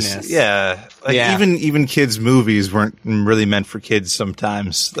weirdness. 80s. Yeah. Like, even kids' movies weren't really meant for kids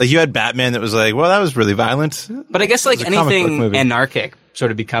sometimes. Like, you had Batman that was like, well, that was really violent. But I guess like It was a comic book anything movie. anarchic sort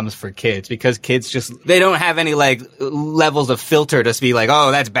of becomes for kids because kids they don't have any like levels of filter to be like,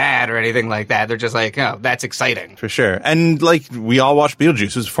 oh, that's bad or anything like that. They're just like, oh, that's exciting. For sure. And like, we all watched Beetlejuice.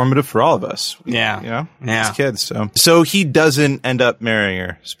 It was formative for all of us. Yeah. As kids. So he doesn't end up marrying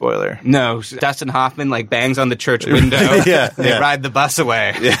her. Spoiler. No, Dustin Hoffman like bangs on the church window. They ride the bus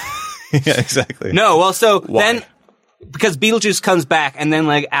away. Yeah. Yeah, exactly. No, well, so Why? then because Beetlejuice comes back, and then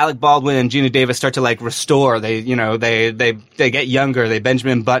like Alec Baldwin and Gina Davis start to like restore. They get younger. They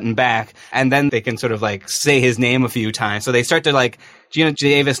Benjamin Button back, and then they can sort of like say his name a few times. So they start to like Gina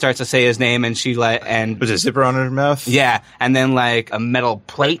Davis starts to say his name, and she was a zipper on her mouth. Yeah, and then like a metal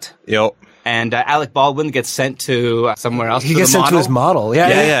plate. Yep. And Alec Baldwin gets sent to somewhere else. He gets sent to his model. Yeah.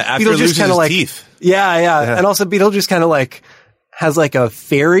 After Beetlejuice loses kinda his like, teeth. Yeah. And also Beetlejuice kind of like has like a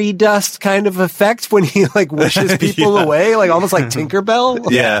fairy dust kind of effect when he like wishes people away, like almost like Tinkerbell.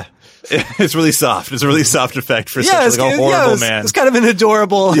 Yeah. It's really soft. It's a really soft effect for such like a horrible man. It's kind of an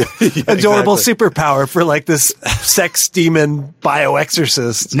adorable superpower for like this sex demon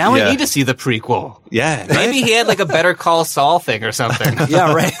bioexorcist. Now I need to see the prequel. Yeah. Maybe he had like a Better Call Saul thing or something.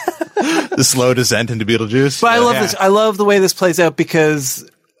 Yeah, right. The slow descent into Beetlejuice. But I love this. I love the way this plays out because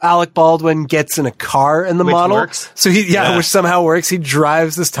Alec Baldwin gets in a car in the Which model. works. So which somehow works. He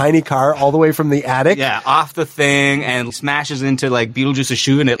drives this tiny car all the way from the attic. Yeah, off the thing and smashes into like Beetlejuice's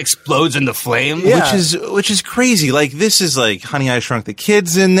shoe and it explodes into flame. Yeah. Which is crazy. Like, this is like Honey, I Shrunk the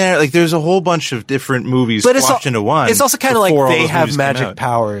Kids in there. Like, there's a whole bunch of different movies squashed into one. It's also kind of like before all they those have movies came magic out.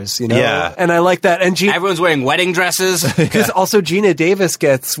 powers, Yeah. And I like that. And Everyone's wearing wedding dresses. because also Gina Davis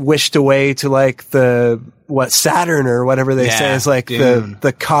gets wished away to like Saturn or whatever they say is like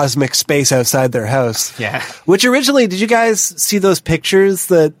the cosmic space outside their house. Yeah. Which originally, did you guys see those pictures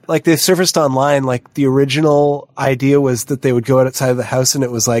that like they surfaced online? Like the original idea was that they would go outside of the house and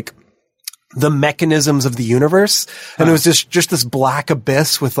it was like the mechanisms of the universe. And it was just this black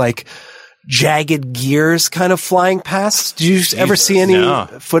abyss with like jagged gears kind of flying past. Did you ever see any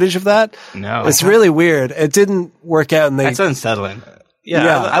footage of that? No. It's really weird. It didn't work out and That's unsettling.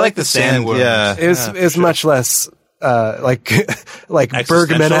 Yeah. I like the sandworms. Yeah. It's much less like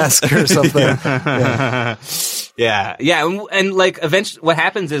Bergman-esque or something. Yeah. And like eventually what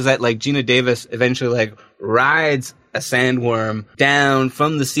happens is that like Gina Davis eventually like rides a sandworm down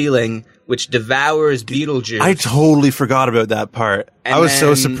from the ceiling, which devours Beetlejuice. I totally forgot about that part. And I was so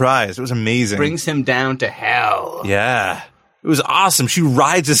then surprised. It was amazing. brings him down to hell. Yeah. It was awesome. She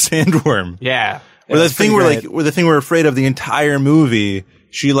rides a sandworm. Yeah. Where the thing we're afraid of the entire movie,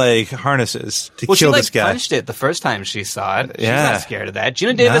 she like harnesses to Well, kill she this guy. punched it the first time she saw it. She's Yeah. not scared of that.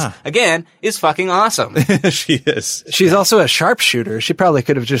 Gina Davis, again, is fucking awesome. She is. She's also a sharpshooter. She probably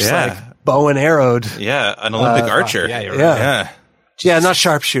could have just like bow and arrowed. Yeah, an Olympic archer. Yeah, you're Yeah. right. Yeah. Yeah, not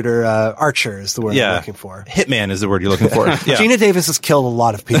sharpshooter. Archer is the word I'm looking for. Hitman is the word you're looking for. Yeah. Gina Davis has killed a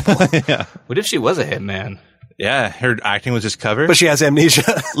lot of people. What if she was a hitman? Yeah, her acting was just cover. But she has amnesia.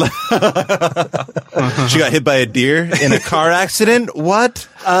 She got hit by a deer in a car accident? What?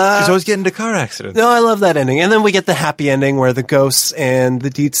 She's always getting into car accidents. No, I love that ending. And then we get the happy ending where the ghosts and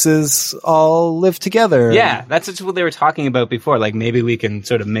the Dietzes all live together. Yeah, that's just what they were talking about before. Like, maybe we can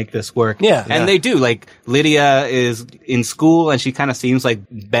sort of make this work. Yeah. And they do. Like, Lydia is in school, and she kind of seems like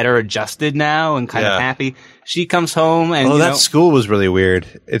better adjusted now and kind of happy. She comes home, and that school was really weird.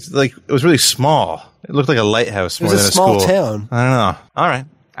 It's like, it was really small. It looked like a lighthouse more than a small school. town. I don't know. All right.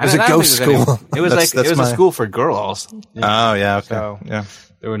 It was a ghost school. It was it was a school for girls. Oh, yeah, okay. So, yeah.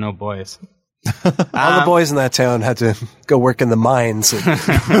 there were no boys. All the boys in that town had to go work in the mines. It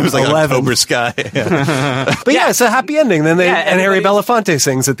was like 11. October Sky. Yeah. But yeah, it's a happy ending. Then and Harry Belafonte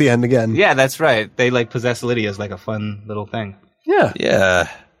sings at the end again. Yeah, that's right. They like possess Lydia as like a fun little thing. Yeah. Yeah.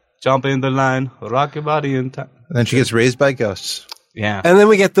 Jump in the line, rock your body in time. And then she gets raised by ghosts. Yeah. And then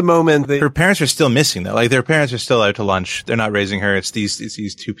we get the moment that Her parents are still missing, though. Like, their parents are still out to lunch. They're not raising her. It's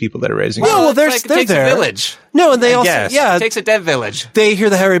these two people that are raising her. well, It's they're like, it they're takes there. a village. No, and they also guess. It takes a dead village. they hear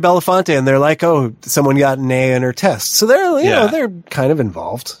the Harry Belafonte and they're like, oh, someone got an A in her test. So they're you know, they're kind of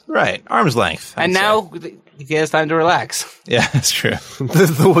involved. Right. Arm's length. And now he has time to relax. Yeah, that's true.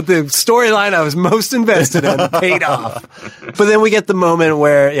 The storyline I was most invested in paid off. But then we get the moment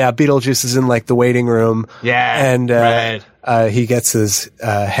where, Beetlejuice is in like the waiting room. Yeah, And right. He gets his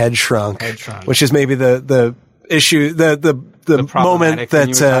head shrunk. Head shrunk. Which is maybe the issue, the moment problematic thing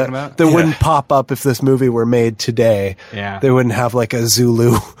you were talking about? that wouldn't pop up if this movie were made today. Yeah. They wouldn't have like a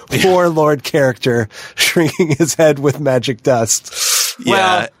Zulu warlord character shrinking his head with magic dust.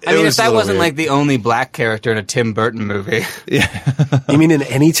 Well, I mean, if that wasn't weird. like the only black character in a Tim Burton movie. You mean in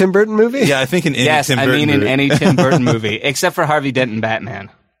any Tim Burton movie? Yeah, I think in any Yes, Tim I Burton mean in movie. any Tim Burton movie, except for Harvey Dent and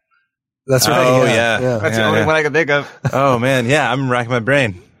Batman. That's right. Oh, yeah. That's the only one I can think of. Oh, man. Yeah, I'm racking my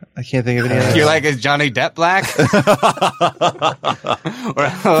brain. I can't think of any other. You're like, is Johnny Depp black?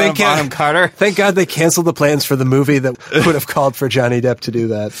 Or Bonham Carter? Thank God they canceled the plans for the movie that would have called for Johnny Depp to do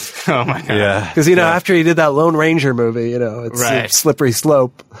that. Oh my God. Yeah. Because, after he did that Lone Ranger movie, it's a Right. slippery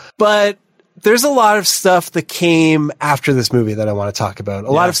slope. But there's a lot of stuff that came after this movie that I want to talk about.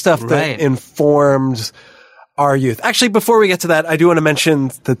 A lot of stuff that Right. informed our youth. Actually, before we get to that, I do want to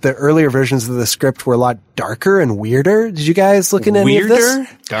mention that the earlier versions of the script were a lot darker and weirder. Did you guys look into any of this? Weirder?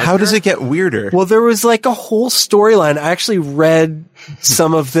 How does it get weirder? Well, there was like a whole storyline. I actually read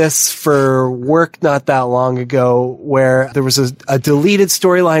some of this for work not that long ago where there was a deleted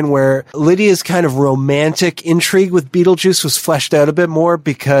storyline where Lydia's kind of romantic intrigue with Beetlejuice was fleshed out a bit more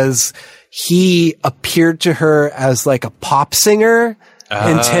because he appeared to her as like a pop singer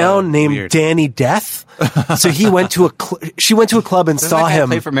in town named weird. Danny Death. So he went to she went to a club and Doesn't saw that guy him.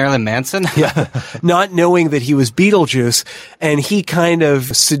 play for Marilyn Manson? Not knowing that he was Beetlejuice, and he kind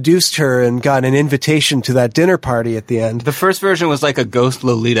of seduced her and got an invitation to that dinner party at the end. The first version was like a ghost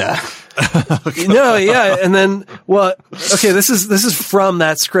Lolita. No, yeah, and then this is from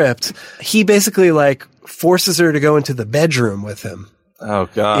that script. He basically like forces her to go into the bedroom with him. Oh,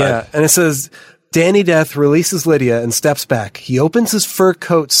 God. Yeah, and it says Danny Death releases Lydia and steps back. He opens his fur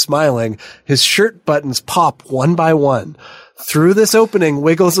coat, smiling. His shirt buttons pop one by one. Through this opening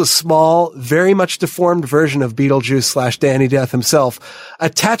wiggles a small, very much deformed version of Beetlejuice / Danny Death himself,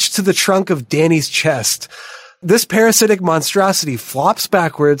 attached to the trunk of Danny's chest. This parasitic monstrosity flops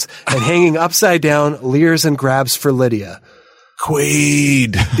backwards and hanging upside down, leers and grabs for Lydia.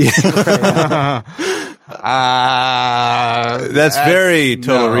 Quaid. That's very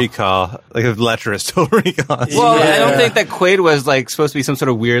Total Recall. Like a lecherous Total Recall. Well, I don't think that Quaid was like supposed to be some sort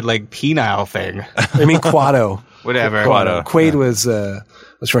of weird like penile thing. I mean, Quado. Whatever. Quaid was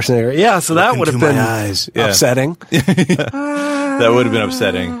Schwarzenegger. Yeah, so that would have been upsetting. That would have been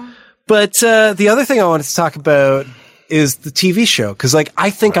upsetting. But the other thing I wanted to talk about is the TV show. Because, I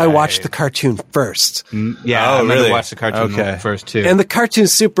think I watched the cartoon first. Yeah, I really? watched the cartoon first, too. And the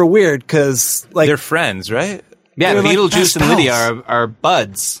cartoon's super weird because, they're friends, right? Yeah, they're like Beetlejuice best and Lydia pals. are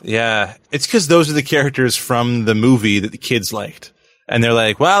buds. Yeah. It's because those are the characters from the movie that the kids liked. And they're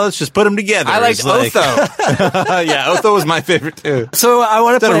like, well, let's just put them together. I liked Otho. Yeah, Otho was my favorite, too. So I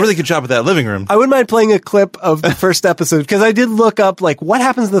want to Done a really good job with that living room. I wouldn't mind playing a clip of the first episode because I did look up what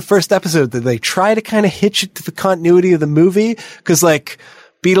happens in the first episode. Did they try to kind of hitch it to the continuity of the movie? Because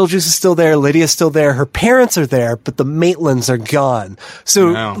Beetlejuice is still there, Lydia's still there, her parents are there, but the Maitlands are gone.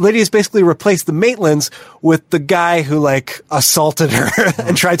 So Lydia's basically replaced the Maitlands with the guy who assaulted her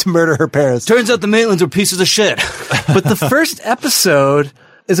and tried to murder her parents. Turns out the Maitlands are pieces of shit. But the first episode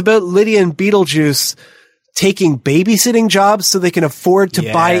is about Lydia and Beetlejuice taking babysitting jobs so they can afford to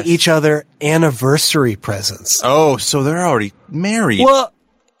buy each other anniversary presents. Oh, so they're already married. Well,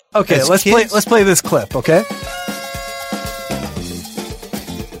 okay, As let's kids? play this clip, okay?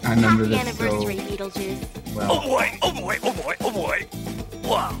 I remember Happy this anniversary, Beetlejuice. well. Oh boy, oh boy, oh boy, oh boy.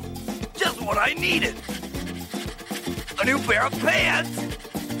 Wow, just what I needed. A new pair of pants.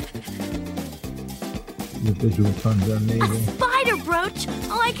 The visual puns are amazing. Spider brooch?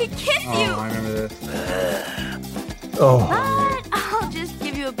 Oh, I could kiss you. Oh, I remember this. But I'll just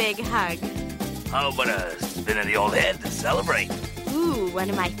give you a big hug. How about a spin of the old head to celebrate? Ooh, one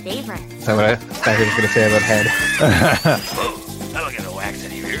of my favorites. Is that what I thought he was going to say about head? Whoa, that'll get a wax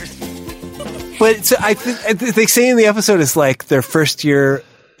in your ears. But so I think they say in the episode it's like their first year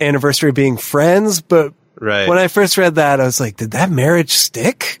anniversary being friends, but Right. when I first read that, I was like, did that marriage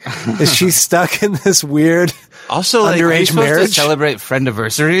stick? Is she stuck in this weird Also, like, Are you underage supposed to marriage? celebrate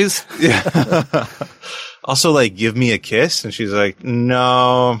friend-iversariys? Also, like, give me a kiss, and she's like,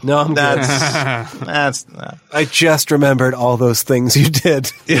 "No, I'm that's I just remembered all those things you did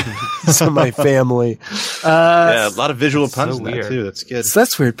to my family. yeah." A lot of visual puns so in that weird. too. That's good. So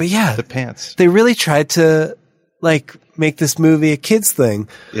that's weird, but yeah, The pants. they really tried to like make this movie a kids thing.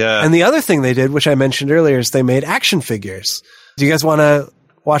 Yeah. And the other thing they did, which I mentioned earlier, is they made action figures. Do you guys want to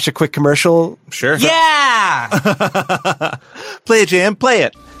watch a quick commercial? Sure. Yeah! Play it, Jam. Play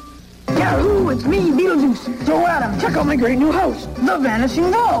it. Yahoo! It's me, Beetlejuice. So Adam, check out my great new house, the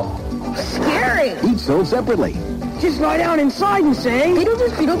Vanishing Vault. Scary. Each sold separately. Just lie down inside and say, Beetlejuice,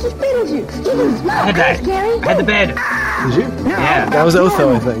 Beetlejuice, Beetlejuice. Beetlejuice, no, scary. I had the bed. Did you? Yeah, that was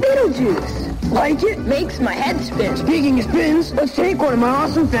Otho, I think. Beetlejuice. Like it? Makes my head spin. Speaking of spins, let's take one of my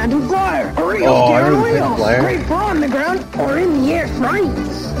awesome Phantom Flyer. A real scary wheels. Great for on the ground or in the air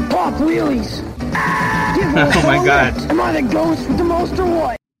flights. Pop wheelies. Give me a Oh my God. lift. Am I the ghost with the most or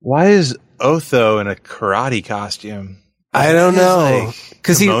what? Why is Otho in a karate costume? I don't know.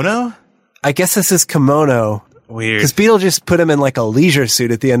 Because Kimono? I guess this is kimono. Weird. Because Beetlejuice put him in like a leisure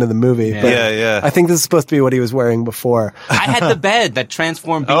suit at the end of the movie. Yeah. but Yeah. I think this is supposed to be what he was wearing before. I had the bed that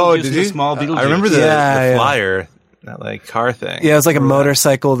transformed Oh, Beetlejuice did into you? small Beetlejuice. I remember the Yeah. flyer, that like car thing. Yeah, it was like a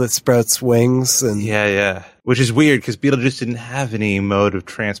motorcycle that sprouts wings. And Yeah. Which is weird because Beetlejuice didn't have any mode of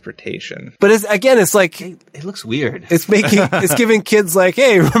transportation. But it's like It looks weird. it's giving kids like,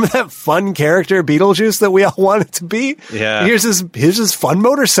 hey, remember that fun character Beetlejuice that we all wanted to be? Yeah. Here's his fun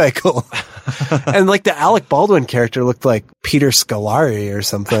motorcycle. And like the Alec Baldwin character looked like Peter Scolari or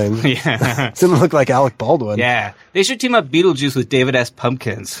something. Yeah. Didn't look like Alec Baldwin. Yeah. They should team up Beetlejuice with David S.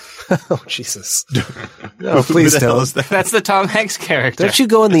 Pumpkins. Oh, Jesus. No, please Who the hell don't. is that? That's the Tom Hanks character. Don't you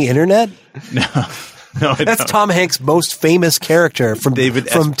go on the internet? No, I That's don't. Tom Hanks' most famous character from David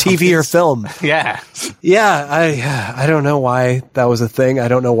S. from TV or Pumpkins. film. Yeah. Yeah, I don't know why that was a thing. I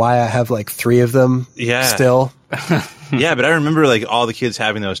don't know why I have like 3 of them Yeah. still. Yeah, but I remember like all the kids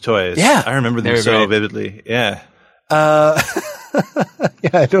having those toys. Yeah. I remember them They were so great. vividly. Yeah. Yeah,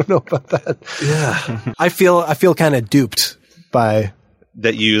 I don't know about that. Yeah. I feel kind of duped by,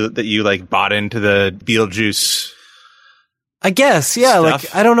 That you like bought into the Beetlejuice. I guess, yeah, Stuff.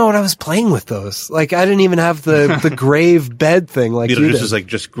 like I don't know what I was playing with those. Like I didn't even have the grave bed thing like you Beetlejuice did. is like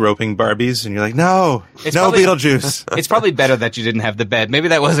just groping Barbies, and you're like, no It's probably- Beetlejuice. It's probably better that you didn't have the bed. Maybe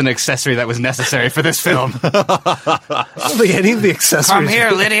that was an accessory that was necessary for this film. I don't think any of the accessories. Come here,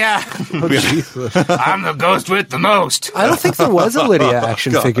 Lydia. Oh, Jesus. I'm the ghost with the most. I don't think there was a Lydia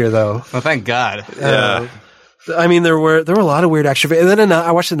action figure though. Well, thank God. Yeah. I mean, there were a lot of weird action figures. And then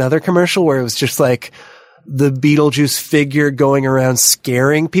I watched another commercial where it was just like the Beetlejuice figure going around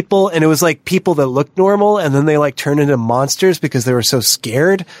scaring people, and it was like people that looked normal, and then they like turned into monsters because they were so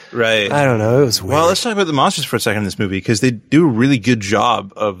scared. Right. I don't know. It was weird. Well, let's talk about the monsters for a second in this movie because they do a really good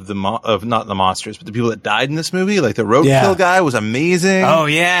job of of not the monsters, but the people that died in this movie. Like the roadkill guy was amazing. Oh,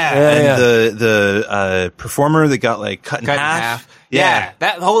 yeah. And the performer that got like cut in half. Yeah.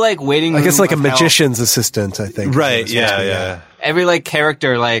 That whole like waiting room. I guess like a of hell. magician's assistant, I think. Right. Yeah. Every like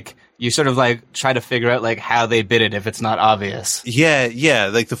character, like you sort of like try to figure out like how they did it if it's not obvious.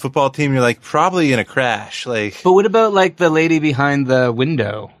 Yeah. Like the football team, you're like probably in a crash. Like, But what about like the lady behind the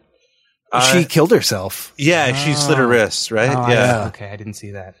window? She killed herself. yeah, she slit her wrists, right? Oh, yeah. Okay, I didn't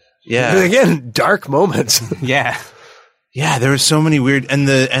see that. Yeah. Again, dark moments. Yeah. Yeah, there were so many weird and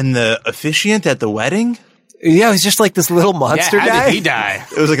the officiant at the wedding. Yeah, it was just like this little monster yeah, how guy. did he die?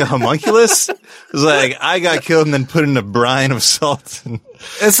 It was like a homunculus. It was like I got killed and then put in a brine of salt. And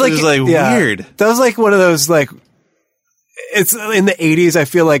It's like, it was like yeah. weird. That was like one of those like. It's in the 80s. I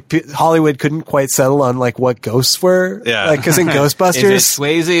feel like Hollywood couldn't quite settle on like what ghosts were. Yeah. Like, cause in Ghostbusters, Is it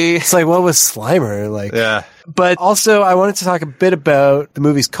Swayze? it's like, what was Slimer? Like, Yeah. but also I wanted to talk a bit about the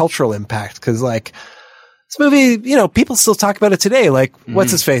movie's cultural impact. Cause like this movie, you know, people still talk about it today. Like,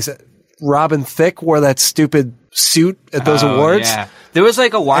 what's his face? Robin Thicke wore that stupid suit at those Oh, awards. yeah. There was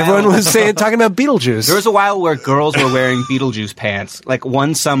like a while. Everyone was talking about Beetlejuice. There was a while where girls were wearing Beetlejuice pants. Like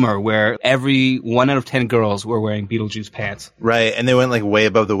one summer where every 1 out of 10 girls were wearing Beetlejuice pants. Right, and they went like way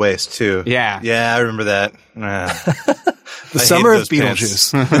above the waist too. Yeah. Yeah, I remember that. The summer of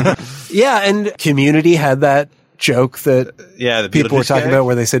Beetlejuice. Yeah, and Community had that joke that the people were Beetlejuice talking guy? about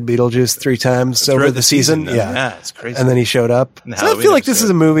where they said Beetlejuice 3 times over Throughout the season. though. Yeah, it's crazy. And then he showed up. In the So I Halloween feel like this episode. is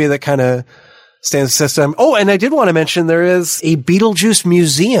a movie that kind of stands the system. Oh, and I did want to mention there is a Beetlejuice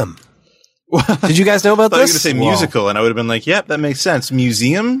museum. Did you guys know about I thought you were this? going to say musical, and I would have been like, yep, that makes sense.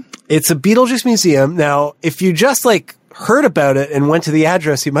 Museum? It's a Beetlejuice museum. Now, if you just like heard about it and went to the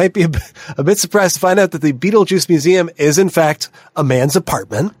address, you might be a bit surprised to find out that the Beetlejuice museum is in fact a man's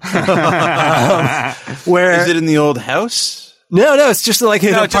apartment. Where Is it in the old house? No, it's just like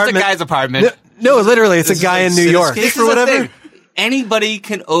an No, apartment. just a guy's apartment. No, literally, it's a This guy is in like New York. Cityscape This or is the whatever? thing. Anybody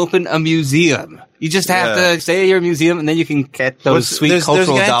can open a museum. You just have to say you're a museum, and then you can get those sweet there's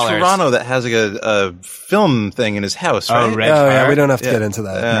cultural a guy dollars. in Toronto that has like a film thing in his house, right? Oh, Red Oh, yeah, Fire? we don't have to get into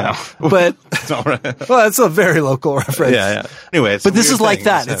that. Yeah. But, It's all right. well, it's a very local reference. Yeah. Anyway, it's But a this weird is like thing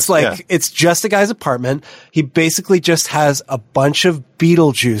in that. his It's house. like, Yeah. it's just a guy's apartment. He basically just has a bunch of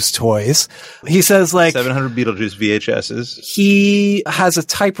Beetlejuice toys. He says like, 700 Beetlejuice VHSs. he has a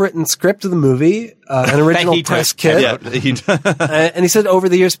typewritten script of the movie, an original he press typed. kit. Yeah. And he said over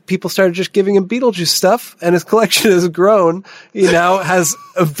the years, people started just giving him Beetlejuice stuff, and his collection has grown. He now has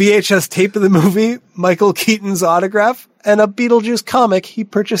a VHS tape of the movie, Michael Keaton's autograph, and a Beetlejuice comic he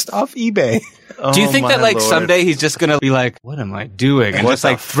purchased off eBay. Do you think that like Lord. someday he's just gonna be like, what am I doing? And What just the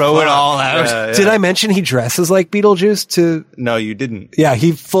like throw it fuck? all out? Yeah. Did I mention he dresses like Beetlejuice to... No, you didn't. Yeah,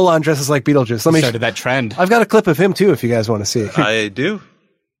 he full on dresses like Beetlejuice. Let me... Started that trend. I've got a clip of him too if you guys want to see. I do.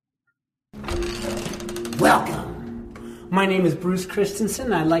 Welcome. My name is Bruce Christensen,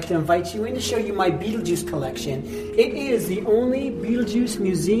 and I'd like to invite you in to show you my Beetlejuice collection. It is the only Beetlejuice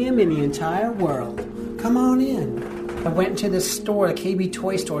museum in the entire world. Come on in. I went into this store, a KB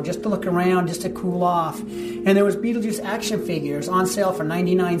toy store, just to look around, just to cool off. And there was Beetlejuice action figures on sale for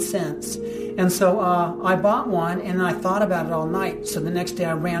 99 cents. And so I bought one, and I thought about it all night. So the next day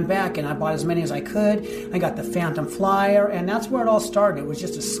I ran back, and I bought as many as I could. I got the Phantom Flyer, and that's where it all started. It was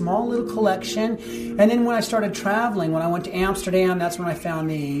just a small little collection. And then when I started traveling, when I went to Amsterdam, that's when I found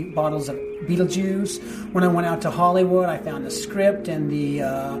the bottles of Beetlejuice. When I went out to Hollywood, I found the script and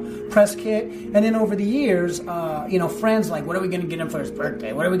the press kit. And then over the years, friends like, what are we going to get him for his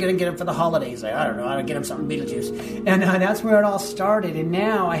birthday? What are we going to get him for the holidays? Like, I don't know, I'll get him something Beetlejuice. And that's where it all started. And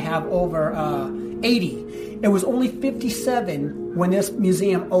now I have over 80. It was only 57 when this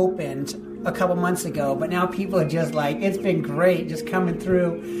museum opened a couple months ago. But now people are just like, it's been great just coming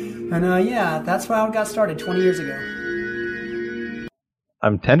through. And that's how it got started 20 years ago.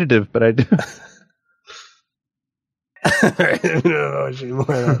 I'm tentative, but I do.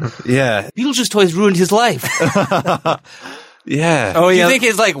 Yeah. Beetlejuice toys ruined his life. Yeah. Oh, Do yeah. you think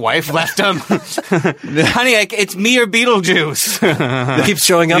his like wife left him? Honey, it's me or Beetlejuice. He keeps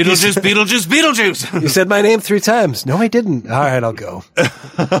showing up. Beetlejuice. You said my name 3 times. No, I didn't. All right, I'll go.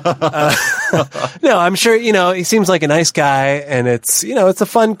 No, I'm sure, he seems like a nice guy, and it's a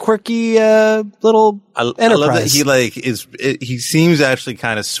fun, quirky, little enterprise. I love that he seems actually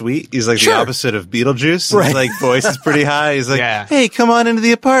kind of sweet. He's like Sure. the opposite of Beetlejuice. Right. His like voice is pretty high. He's like, Yeah. hey, come on into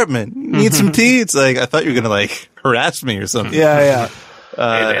the apartment. Need some tea? It's like, I thought you were going to like harass me or something. Yeah.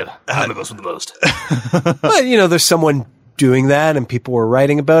 Hey, babe, I'm the most with the most. But, there's someone doing that, and people were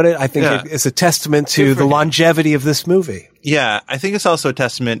writing about it. I think Yeah. it's a testament to the longevity of this movie. Yeah. I think it's also a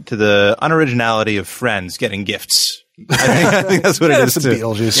testament to the unoriginality of friends getting gifts. I think that's what it is Some too.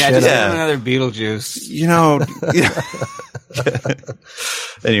 Beetlejuice Yeah, shit. just Yeah. another Beetlejuice.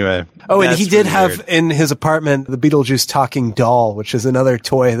 Anyway. Oh, and that's he did really have weird. in his apartment the Beetlejuice talking doll, which is another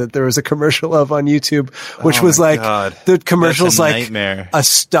toy that there was a commercial of on YouTube, which Oh was my like God. the commercial's That's a like nightmare. a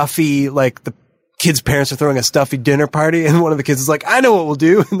stuffy, like the kids' parents are throwing a stuffy dinner party, and one of the kids is like, I know what we'll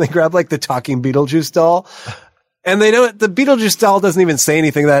do. And they grab like the talking Beetlejuice doll. And they know the Beetlejuice doll doesn't even say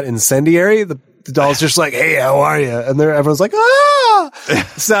anything that incendiary. The doll's just like, hey, how are you? And everyone's like, ah!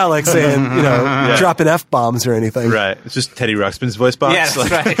 It's not like saying, dropping F-bombs or anything. Right. It's just Teddy Ruxpin's voice box. Yeah,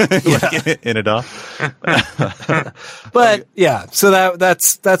 that's right. In a doll. But yeah, so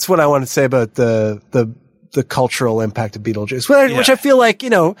that's what I want to say about the cultural impact of Beetlejuice, which I feel like,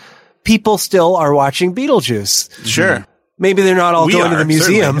 people still are watching Beetlejuice. Sure. Maybe they're not all We going to are, the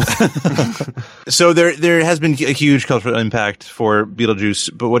museum. So there has been a huge cultural impact for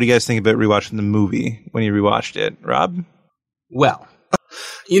Beetlejuice, but what do you guys think about rewatching the movie when you rewatched it, Rob? Well,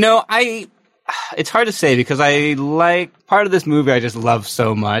 it's hard to say because I like part of this movie I just love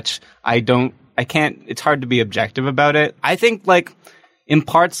so much. It's hard to be objective about it. I think in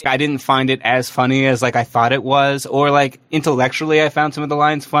parts, I didn't find it as funny as like I thought it was, or like intellectually I found some of the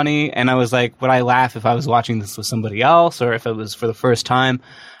lines funny, and I was like, would I laugh if I was watching this with somebody else, or if it was for the first time?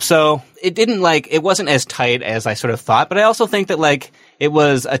 So it wasn't as tight as I sort of thought, but I also think that like it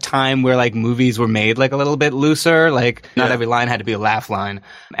was a time where like movies were made like a little bit looser, like not every line had to be a laugh line,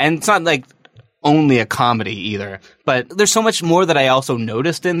 and it's not like only a comedy either. But there's so much more that I also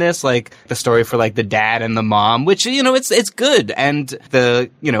noticed in this, like the story for like the dad and the mom, which, it's good. And the,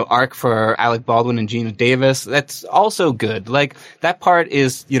 arc for Alec Baldwin and Gina Davis, that's also good. Like that part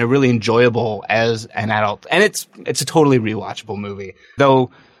is, really enjoyable as an adult. And it's a totally rewatchable movie, though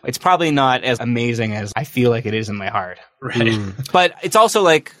it's probably not as amazing as I feel like it is in my heart. Right. But it's also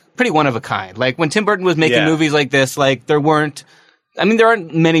like pretty one of a kind. Like when Tim Burton was making movies like this, like there aren't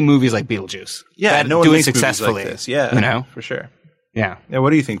many movies like Beetlejuice. Yeah, that no one do it makes successfully. movies like this. Yeah, for sure. Yeah.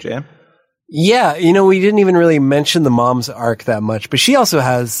 What do you think, Jam? Yeah, we didn't even really mention the mom's arc that much, but she also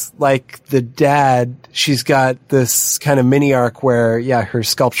has, like, the dad, she's got this kind of mini arc where, her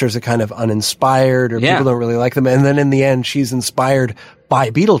sculptures are kind of uninspired, or people don't really like them, and then in the end, she's inspired by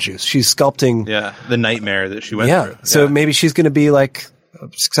Beetlejuice. She's sculpting... Yeah, the nightmare that she went through. So maybe she's going to be, like... a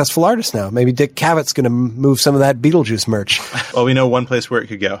successful artist now. Maybe Dick Cavett going to move some of that Beetlejuice merch. Well, we know one place where it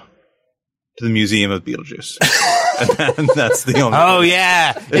could go. To the Museum of Beetlejuice. and that's the only place.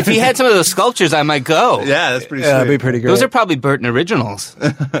 Yeah. If he had some of those sculptures, I might go. Yeah, that's pretty sweet. That'd be pretty great. Those are probably Burton originals.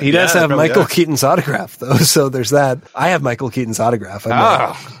 He does have Michael Keaton's autograph, though, so there's that. I have Michael Keaton's autograph.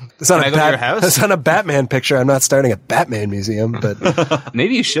 It's on your house? It's on a Batman picture. I'm not starting a Batman museum, but...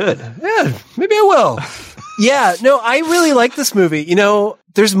 Maybe you should. Yeah, maybe I will. Yeah, no, I really like this movie.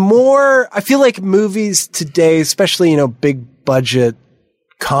 There's more, I feel like movies today, especially, big budget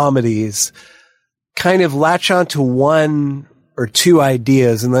comedies, kind of latch onto one or two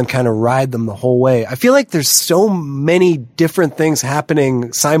ideas and then kind of ride them the whole way. I feel like there's so many different things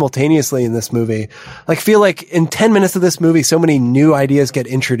happening simultaneously in this movie. Like, I feel like in 10 minutes of this movie, so many new ideas get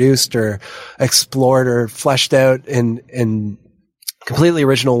introduced or explored or fleshed out in completely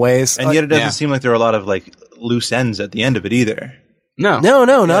original ways. And yet it doesn't seem like there are a lot of like loose ends at the end of it either. No, not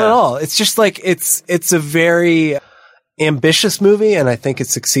at all. It's just like, it's a very ambitious movie, and I think it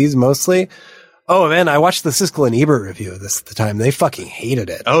succeeds mostly. Oh man, I watched the Siskel and Ebert review of this at the time. They fucking hated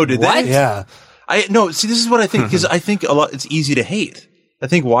it. Oh, did they? Yeah. See, this is what I think, because I think it's easy to hate. I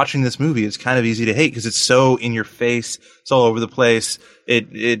think watching this movie is kind of easy to hate because it's so in your face. It's all over the place.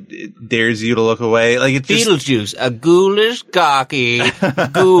 It dares you to look away. Like it's Beetlejuice, a ghoulish, gawky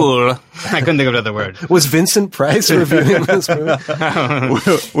ghoul. I couldn't think of another word. Was Vincent Price reviewing this movie?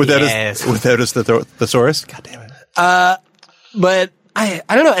 without us thesaurus? God damn it. But I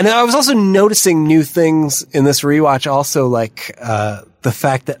don't know. And I was also noticing new things in this rewatch also, like the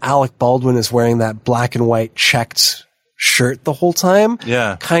fact that Alec Baldwin is wearing that black and white checked shirt the whole time.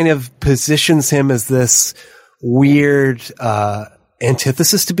 Yeah. Kind of positions him as this weird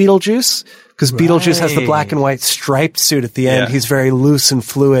antithesis to Beetlejuice. Because Beetlejuice has the black and white striped suit at the end. Yeah. He's very loose and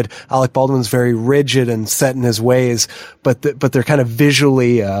fluid. Alec Baldwin's very rigid and set in his ways. But they're kind of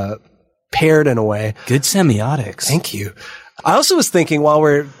visually paired in a way. Good semiotics. Thank you. I also was thinking, while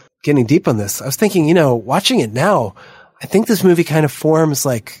we're getting deep on this, I was thinking, watching it now, I think this movie kind of forms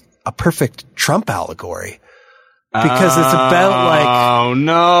like a perfect Trump allegory. Because it's about like... Oh,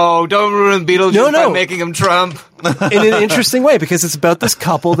 no. Don't ruin Beetlejuice by making him Trump. In an interesting way, because it's about this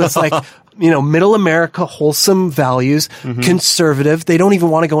couple that's like, middle America, wholesome values, conservative. They don't even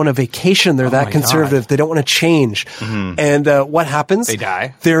want to go on a vacation. They're that conservative. God. They don't want to change. And what happens? They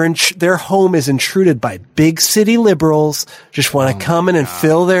die. Their home is intruded by big city liberals, just want to come in and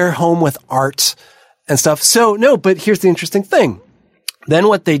fill their home with art and stuff. So, no, but here's the interesting thing. Then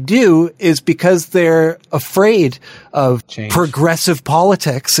what they do is, because they're afraid of progressive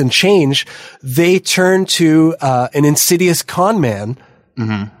politics and change, they turn to an insidious con man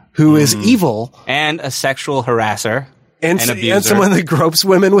who is evil. And a sexual harasser. And someone that gropes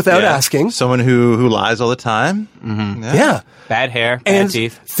women without asking. Someone who lies all the time. Yeah. Bad hair, and bad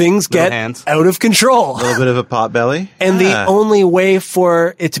teeth. Things get out of control. A little bit of a pot belly. And the only way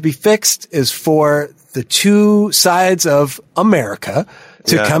for it to be fixed is for the two sides of America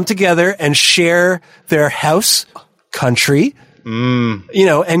to come together and share their house, country,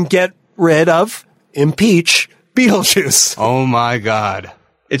 and get rid of, impeach Beetlejuice. Oh my God.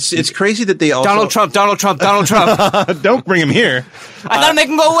 It's crazy that they also... Donald Trump. Don't bring him here. I gotta make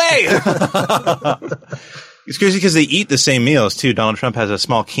him go away. It's crazy because they eat the same meals too. Donald Trump has a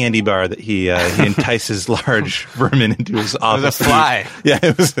small candy bar that he entices large vermin into his office. It was a fly.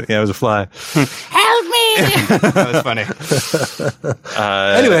 It was a fly. Help me! That was funny.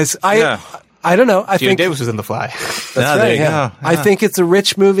 Anyways, I don't know. I Gina think Davis was in The Fly. that's there right. you go. Yeah. I think it's a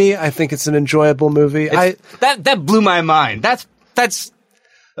rich movie. I think it's an enjoyable movie. That blew my mind. That's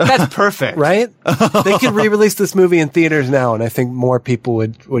perfect. Right? They could re-release this movie in theaters now, and I think more people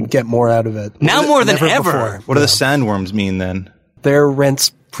would get more out of it. Now more than ever. Before. What do the sandworms mean then? They're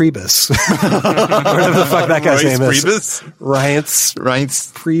Rents Priebus. Whatever the fuck that guy's name is. Priebus?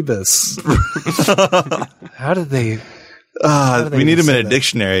 Reince Priebus. How did they... we need him in a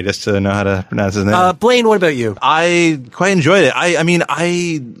dictionary just to know how to pronounce his name. Blaine, what about you? I quite enjoyed it. I mean,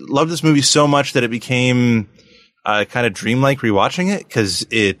 I loved this movie so much that it became kind of dreamlike rewatching it because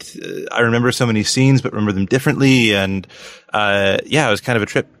I remember so many scenes, but remember them differently. And it was kind of a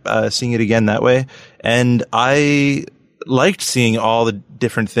trip seeing it again that way. And I liked seeing all the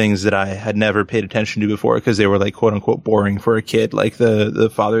different things that I had never paid attention to before because they were like quote unquote boring for a kid, like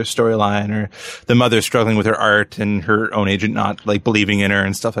the father's storyline or the mother struggling with her art and her own agent not like believing in her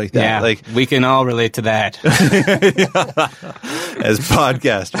and stuff like that. Yeah, like we can all relate to that. As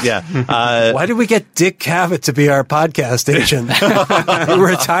podcast. Yeah. Why did we get Dick Cavett to be our podcast agent? He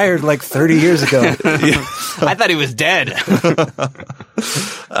retired like 30 years ago. I thought he was dead.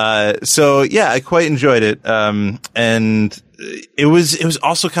 I quite enjoyed it. And it was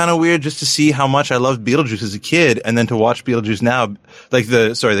also kind of weird just to see how much I loved Beetlejuice as a kid and then to watch Beetlejuice now, like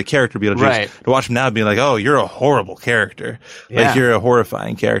the character Beetlejuice, right. To watch him now being like, oh, you're a horrible character. Yeah. Like you're a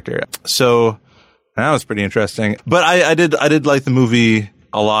horrifying character. So that was pretty interesting. But I did like the movie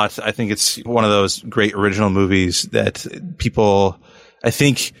a lot. I think it's one of those great original movies that people, I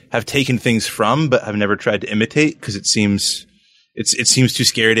think, have taken things from, but have never tried to imitate because it seems too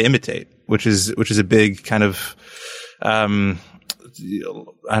scary to imitate, which is a big kind of, I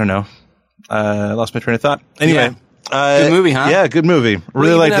don't know. I lost my train of thought. Anyway. Good movie, huh? Yeah, good movie.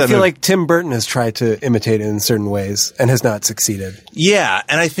 Really like that I feel movie. like Tim Burton has tried to imitate it in certain ways and has not succeeded. Yeah,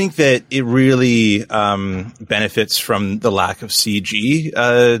 and I think that it really benefits from the lack of CG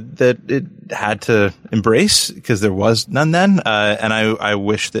that it had to embrace because there was none then. And I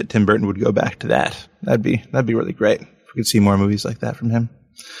wish that Tim Burton would go back to that. That'd be really great if we could see more movies like that from him.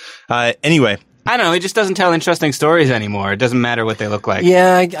 Anyway. I don't know. He just doesn't tell interesting stories anymore. It doesn't matter what they look like.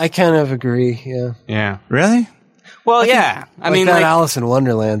 Yeah, I kind of agree. Yeah. Yeah. Really? Well, yeah. I mean, that like Alice in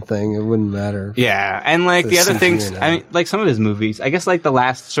Wonderland thing, it wouldn't matter. Yeah, and like the other CG things, in it. I mean, like some of his movies, I guess like the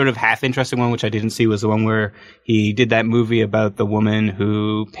last sort of half interesting one, which I didn't see, was the one where he did that movie about the woman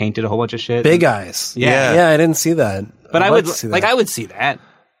who painted a whole bunch of shit. Big Eyes. Yeah. I didn't see that. But I'd I would love to see like, that. I would see that.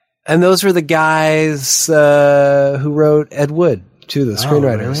 And those were the guys who wrote Ed Wood, too, the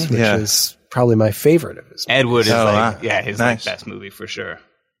screenwriters, really? which is probably my favorite of his. Ed Wood is wow. his Nice. like, best movie for sure.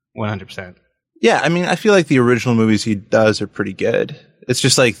 100%. Yeah, I mean, I feel like the original movies he does are pretty good. It's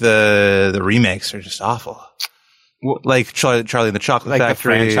just like the remakes are just awful. Like Charlie and the Chocolate Like the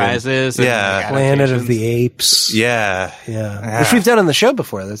Factory. franchises. and, Yeah. like, Planet of adaptations. the Apes. Yeah. Yeah. Which we've done on the show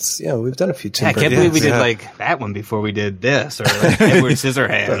before. We've done a few Tim I can't Burton. believe we did Yeah. like that one before we did this, or like Edward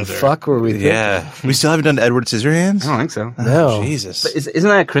Scissorhands. What the or, fuck were we thinking? Yeah. We still haven't done Edward Scissorhands? I don't think so. No. Jesus. But isn't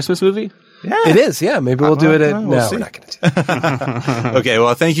that a Christmas movie? Yeah. It is, yeah. Maybe we'll do it at... we'll no, see. we're not going to do it. Okay,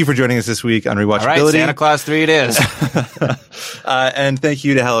 well, thank you for joining us this week on Rewatchability. All right, Santa Claus 3 it is. And thank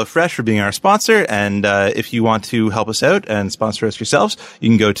you to HelloFresh for being our sponsor. And if you want to help us out and sponsor us yourselves, you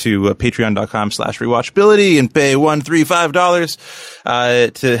can go to patreon.com/rewatchability and pay $1, $3,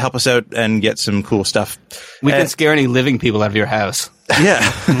 $5 to help us out and get some cool stuff. We can scare any living people out of your house. Yeah,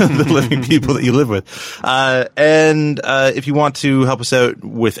 the living people that you live with. And if you want to help us out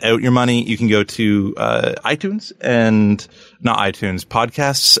without your money, you can go to iTunes and not iTunes,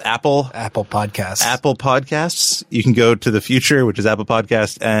 podcasts, Apple Podcasts. You can go to the future, which is Apple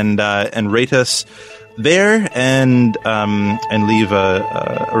Podcasts, and rate us there and leave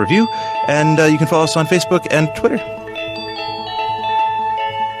a review. And you can follow us on Facebook and Twitter.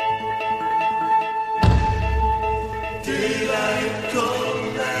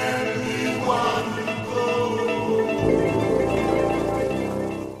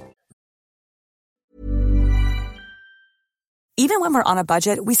 Even when we're on a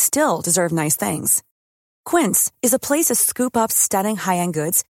budget, we still deserve nice things. Quince is a place to scoop up stunning high-end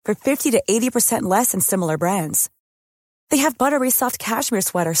goods for 50 to 80% less than similar brands. They have buttery soft cashmere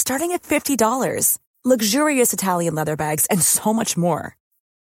sweaters starting at $50, luxurious Italian leather bags, and so much more.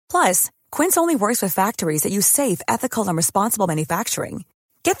 Plus, Quince only works with factories that use safe, ethical, and responsible manufacturing.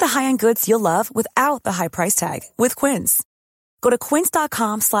 Get the high-end goods you'll love without the high price tag with Quince. Go to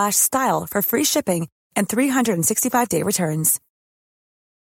quince.com/style for free shipping and 365-day returns.